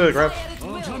close to the grab?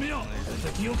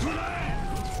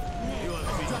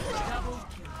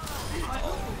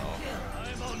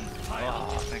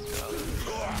 Oh, thank God.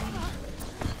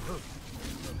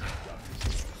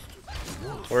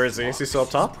 Where is he? Is he still up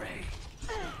top?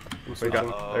 We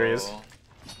got, there he is.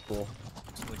 Cool.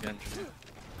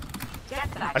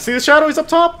 I see the shadow, he's up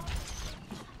top!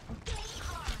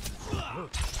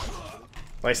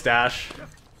 Nice dash.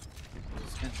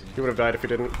 He would have died if he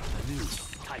didn't.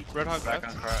 Roadhog back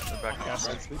on cart, back on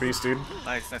cart. Beast, dude.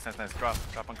 Nice. Drop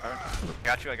on cart.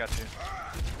 Got you, I got you.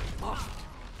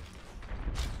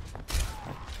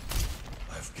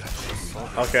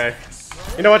 Okay.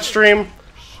 You know what, stream?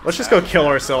 Let's just go kill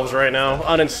ourselves right now.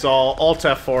 Uninstall, Alt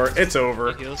F4, it's over.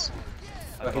 I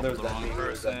hope the wrong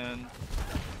person.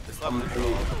 I'm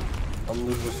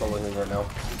losing soloing him right now.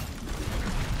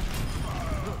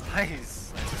 Nice.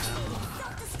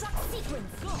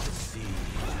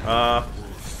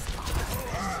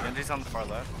 Genji's on the far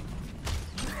left.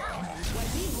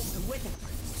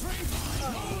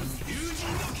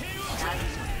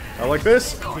 I like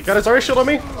this. He got his Ari shield on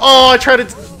me. Oh, I tried to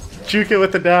juke it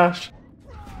with the dash.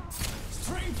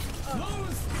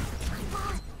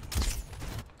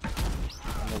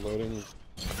 I'm loading.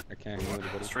 I can't hear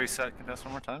anybody. Just reset contest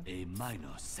one more time. A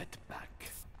minor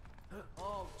setback.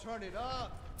 Oh, turn it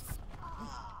up.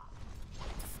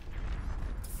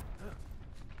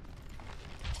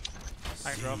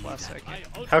 I can drop last second.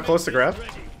 How close to grab? 70.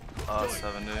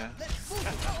 I'm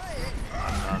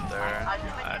not there.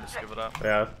 I just give it up.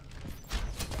 Yeah.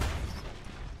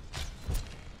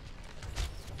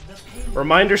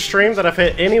 Reminder stream that if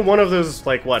hit any one of those,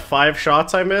 like, what, 5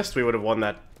 shots I missed, we would have won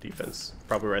that defense.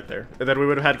 Probably right there. And then we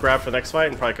would have had grab for the next fight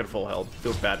and probably could have full held.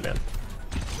 Feels bad, man.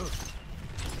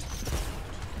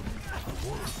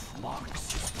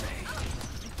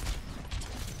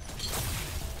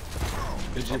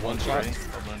 Did you one shot?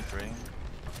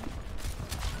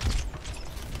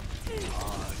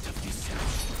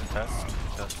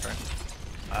 Test, right?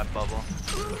 I have bubble.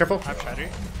 Careful. I'm trying to.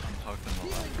 Hooked in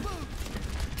the left.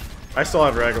 I still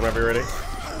have dragon whenever you're ready.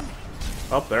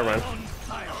 Oh, there, man.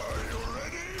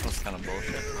 That's kind of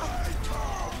bullshit.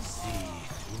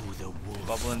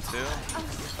 Bubbling too.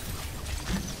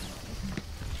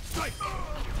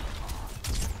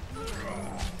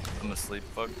 I'm asleep,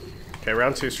 fuck. Okay,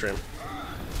 round 2 stream.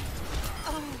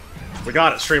 We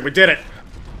got it, stream. We did it.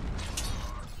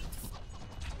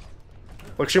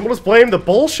 Look, stream, we'll just blame the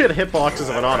bullshit hitboxes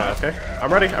of an Ana, okay?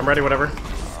 I'm ready, whatever.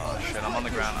 Oh shit, I'm on the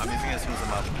ground. I'm using it as soon as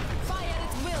I'm up.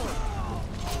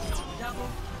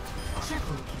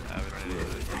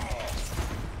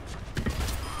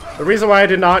 The reason why I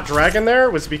did not dragon there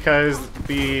was because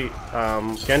the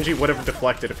Genji would have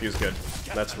deflected if he was good.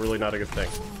 That's really not a good thing.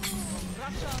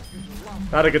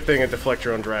 Not a good thing to deflect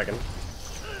your own dragon.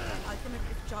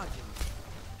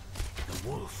 The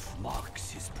wolf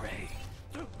marks his prey.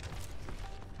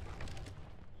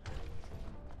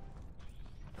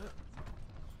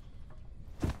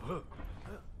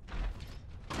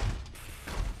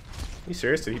 You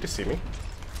serious? Did he just see me?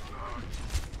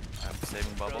 I'm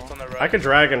saving bubble. I could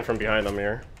dragon from behind them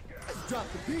here. I've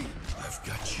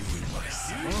got you in my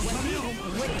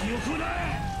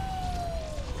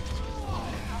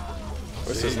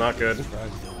This is not good.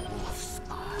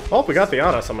 Oh, we got the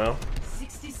Ana somehow.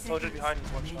 Soldier behind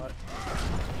is one shot.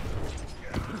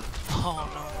 Oh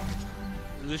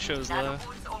no. Lucio's low.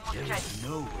 There's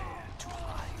nowhere to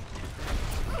hide.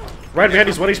 Right behind,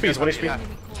 he's 1 HP, he's 1 HP.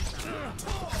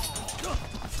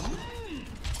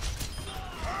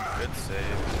 Good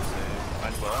save.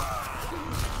 Mine's low.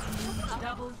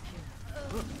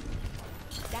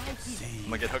 I'm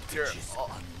gonna get hooked here. Oh.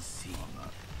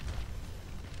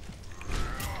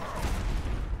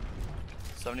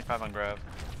 75 on grab.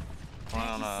 One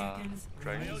on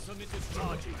dragon.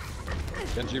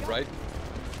 Genji right.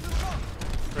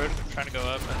 Road trying to go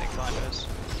up, I think behind us.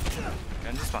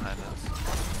 Genji's behind us.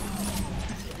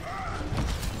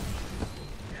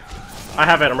 I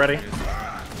have it, I'm ready.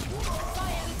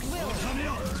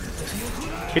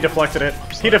 He deflected it.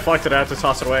 He deflected it, I have to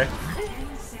toss it away.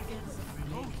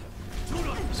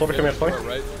 Soldier coming at play.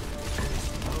 Right.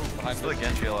 Behind still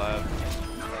Genji alive.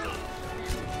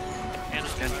 And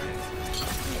Genji.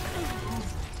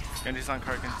 Genji's on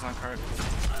card, Genji's on card.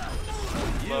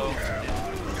 Low.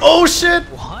 Oh shit!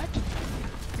 What?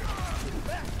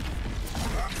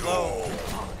 Low.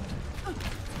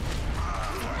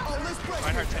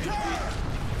 Reinhardt 10 HP.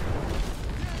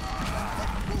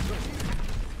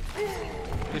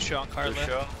 Good show on card Good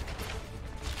show.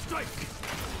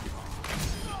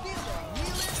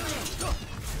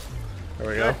 There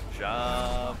we go. Good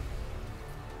job.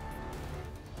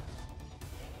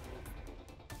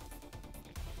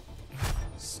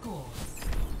 Score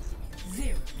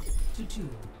 0-2.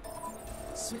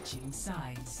 Switching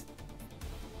sides.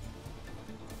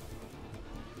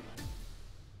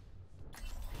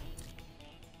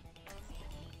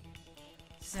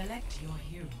 Select your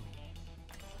hero.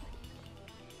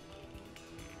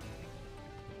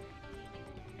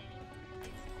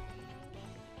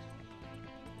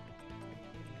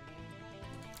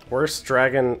 Worst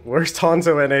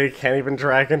Hanzo NA can't even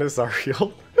dragon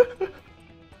Azariel.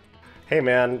 Hey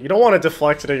man, you don't want to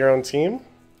deflect it at your own team.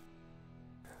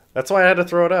 That's why I had to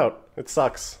throw it out. It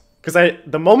sucks. Because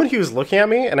the moment he was looking at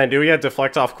me and I knew he had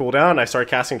deflect off cooldown and I started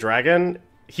casting dragon,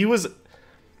 it was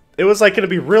like going to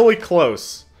be really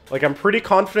close. Like I'm pretty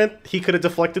confident he could have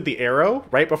deflected the arrow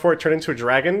right before it turned into a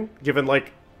dragon, given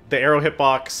like the arrow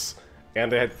hitbox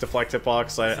and the deflect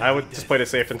hitbox. I would just play it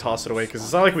safe and toss it away because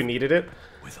it's not like we needed it.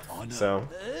 So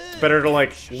it's better to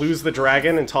like lose the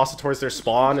dragon and toss it towards their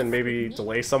spawn and maybe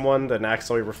delay someone than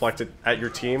accidentally reflect it at your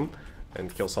team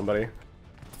and kill somebody.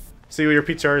 See your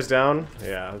PTR is down?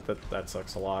 Yeah, that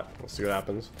sucks a lot. We'll see what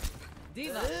happens.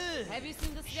 Diva, have you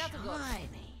seen the Scatter?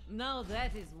 Now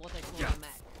that is what I call a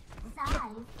match. Size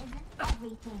isn't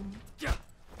everything.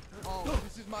 Oh,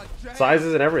 this is my jam. Size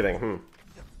isn't everything,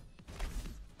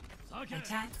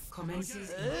 Attack commences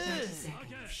in 30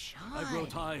 seconds. I grow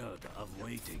tired of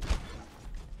waiting.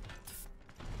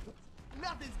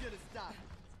 Nothing's gonna stop.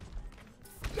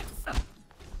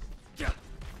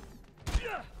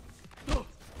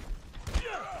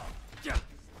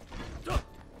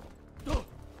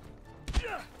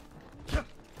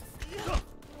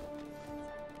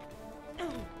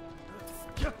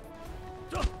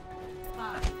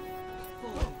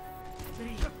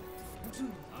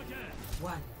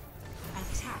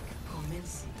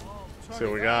 See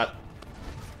what we got.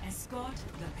 Escort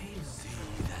the payload. See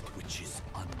that which is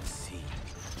unseen.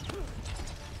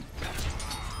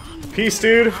 Peace,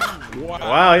 dude.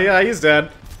 Wow, yeah, he's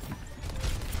dead.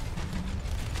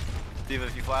 Diva,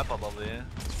 if you flap, I'll bubble you.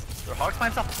 Or Hog's by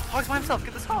himself. Hog's by himself.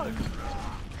 Get this Hog.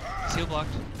 Seal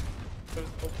blocked.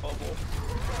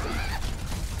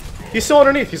 He's still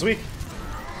underneath. He's weak.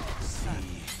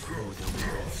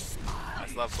 I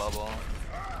still have bubble.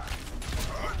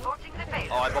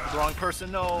 Oh, I bubbled the wrong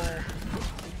person. No.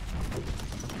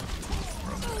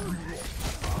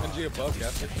 NG above,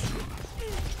 Gaster.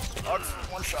 Oh, it's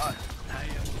one shot.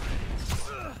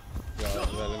 No, that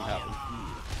didn't happen.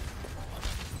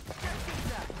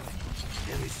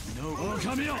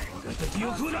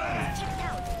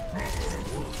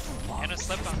 Anna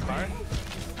slept on card.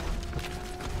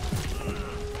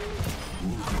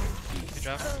 Good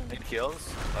job. Need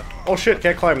kills. Oh shit,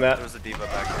 can't climb that. There's a Diva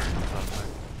back there.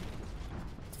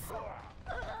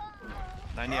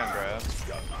 90 on grab.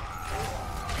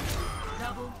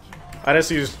 I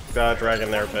just used dragon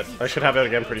there, but I should have it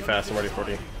again pretty fast. I'm already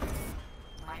 40.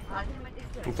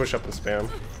 And push up and spam.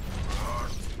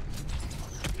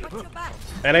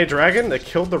 NA dragon, they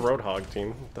killed the Roadhog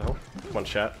team. What the hell? Come on,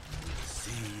 chat.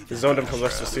 They zoned him for the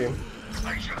rest of the team.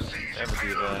 They have a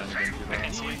Diva and a I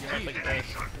can see like the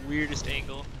weirdest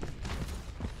angle.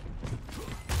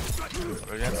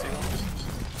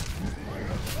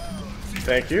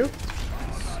 Thank you.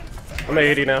 I'm at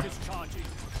 80 now.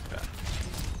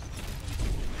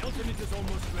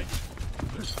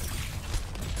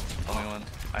 Only one.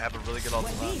 I have a really good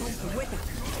ultimate.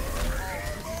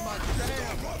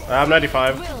 I'm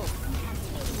 95.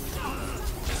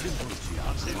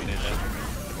 We need it.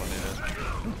 Everyone need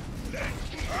it.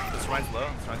 This Ryan's low.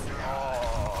 This Ryan's low.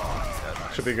 Oh, he's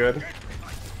dead. Should be good.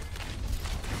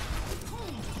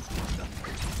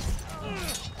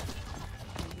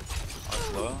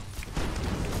 Oh, low.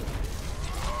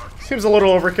 Seems a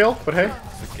little overkill, but hey.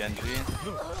 It's a Genji.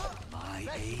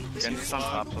 Genji's on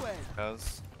top of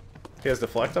Kaz. He has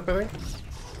deflect up, I think.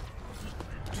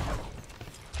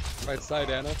 Right side,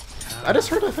 Anna. I just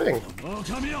heard a thing.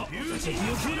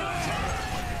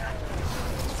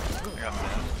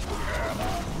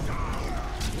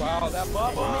 Wow, that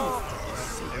bubble!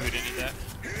 Maybe we didn't need that.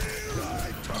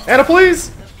 Anna,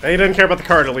 please! Hey, he didn't care about the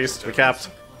card, at least. We capped.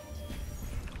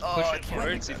 Push it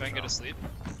forward and see if I can get a sleep.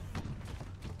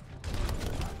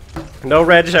 No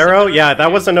reg arrow? Yeah,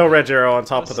 that was a no reg arrow on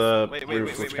top of the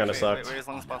roof, which kind of sucked. Wait as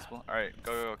long as possible. Alright,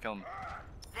 go, kill him.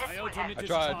 I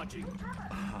tried.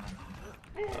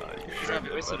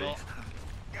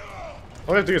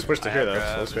 All we have to do is push to here, though, so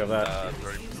at least we have that.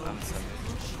 30%.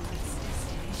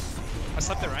 I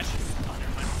slept the wrench.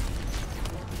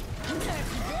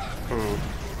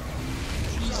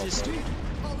 Jesus, dude.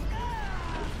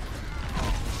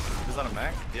 Is that a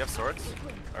mech? Do you have swords?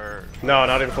 Or No,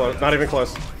 not even close. Not even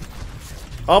close.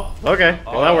 Oh, okay.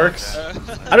 Well, that works. I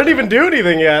didn't even do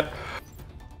anything yet.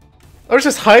 I was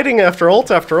just hiding after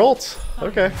ult after ult.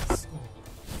 Okay.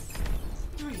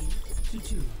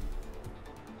 3-2.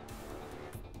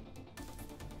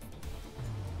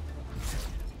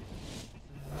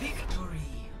 Victory.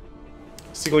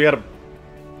 Seagull, you got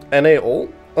a NA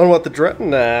ult? On what, the Dread?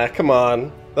 Nah, come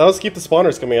on. That was keep the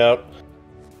spawners coming out.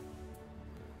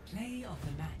 Play of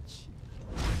the match.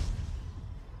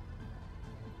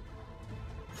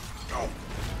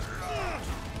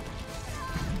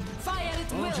 Fire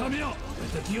at will.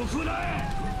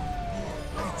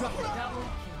 Double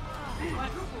kill.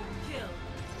 Quadruple kill.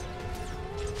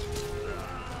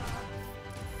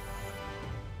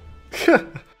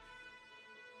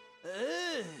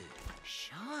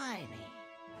 Shiny.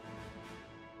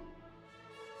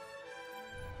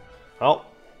 Well,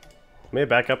 may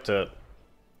back up to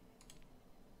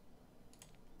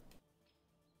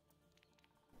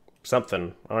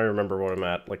something. I don't even remember what I'm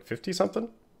at. Like 50 something?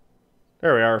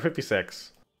 There we are,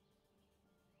 56.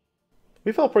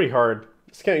 We fell pretty hard.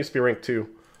 This can't used to be rank 2.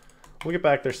 We'll get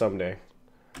back there someday.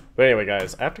 But anyway,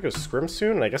 guys, I have to go scrim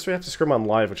soon, and I guess we have to scrim on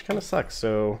live, which kind of sucks,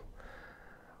 so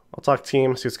I'll talk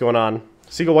team, see what's going on.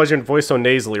 Seagull, why is your voice so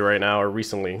nasally right now, or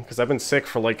recently? Because I've been sick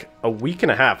for like a week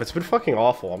and a half. It's been fucking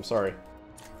awful, I'm sorry.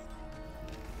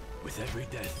 With every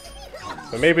death,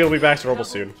 But maybe it'll be back to normal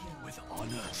soon.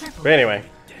 But anyway,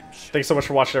 thanks so much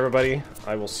for watching, everybody.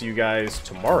 I will see you guys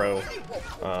tomorrow.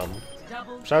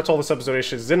 Shout out to all the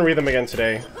substitutions. Didn't read them again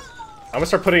today. I'm gonna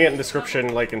start putting it in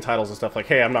description, like in titles and stuff, like,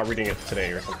 hey, I'm not reading it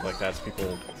today, or something like that. So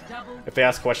people, if they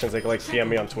ask questions, they can like PM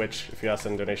me on Twitch. If you ask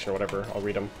them donation or whatever, I'll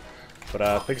read them. But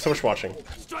thank you so much for watching.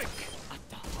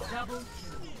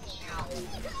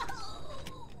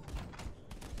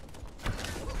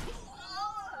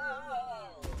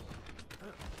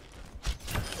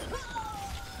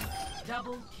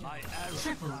 Double kill.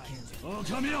 Triple kill.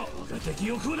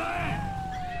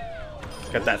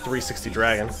 Got that 360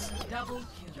 dragon. Double kill.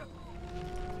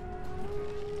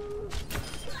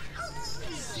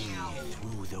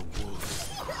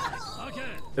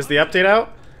 Is the update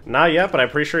out? Not yet, but I'm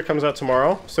pretty sure it comes out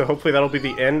tomorrow. So hopefully that'll be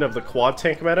the end of the quad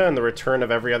tank meta and the return of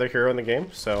every other hero in the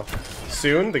game. So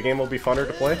soon, the game will be funner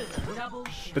to play.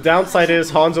 The downside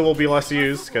is Hanzo will be less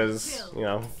used because, you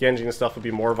know, Genji and stuff will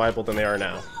be more viable than they are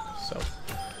now. So,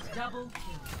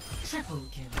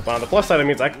 but on the plus side, it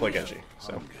means I can play Genji.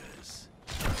 So.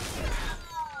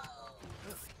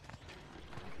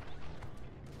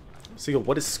 Seagull,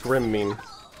 what does scrim mean?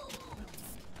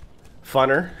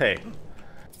 Funner? Hey.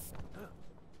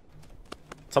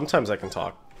 Sometimes I can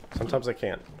talk. Sometimes I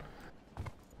can't.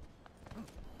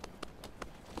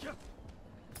 Does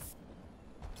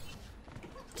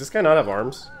this guy not have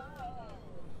arms?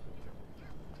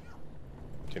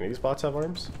 Do any of these bots have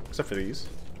arms? Except for these.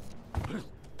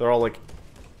 They're all like...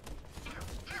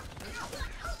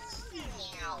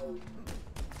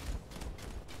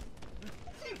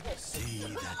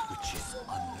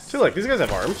 See, like, these guys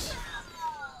have arms.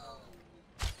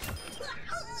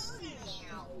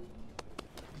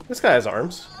 This guy has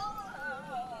arms.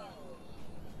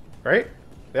 Right?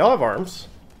 They all have arms.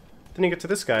 Then you get to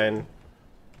this guy and...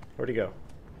 Where'd he go?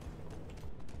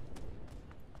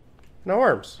 No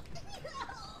arms.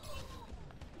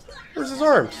 Where's his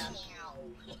arms?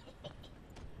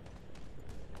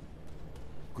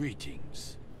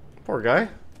 Greetings. Poor guy.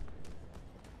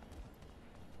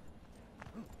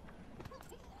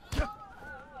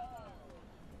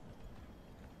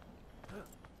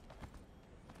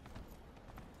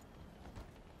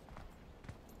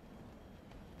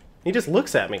 He just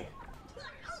looks at me.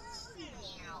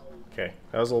 Okay,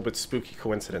 that was a little bit spooky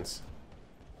coincidence.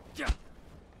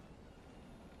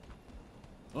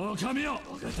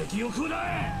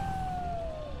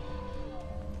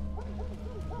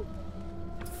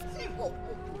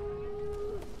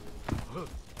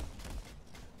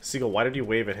 Seagull, why did you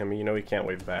wave at him? You know he can't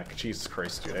wave back. Jesus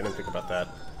Christ, dude, I didn't think about that.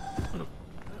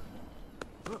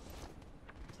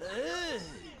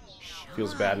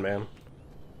 Feels bad, man.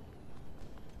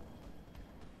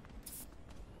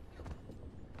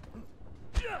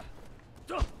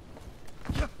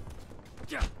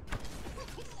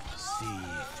 See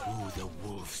through the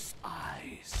wolf's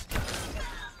eyes.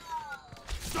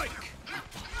 Double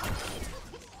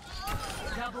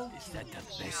Is that the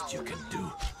best you can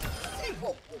do?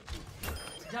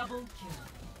 Double kill.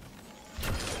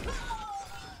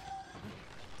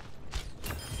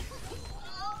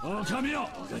 Oh, Camille!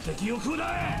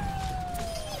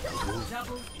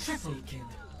 Double triple kill.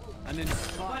 An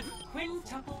inspired.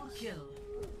 Quintuple kill.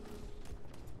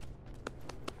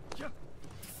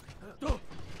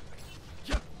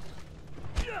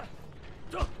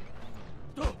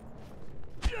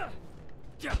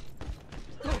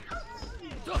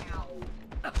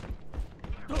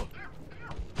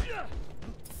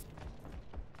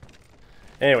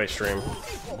 Anyway, stream.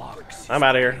 I'm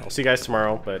out of here. I'll see you guys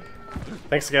tomorrow, but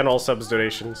thanks again, all subs,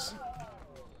 donations.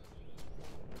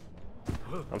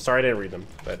 I'm sorry I didn't read them,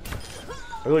 but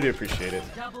I really do appreciate it.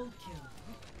 Double kill.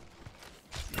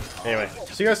 Anyway,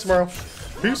 see you guys tomorrow.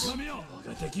 Peace.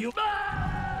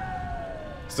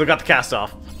 Still got the cast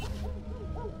off.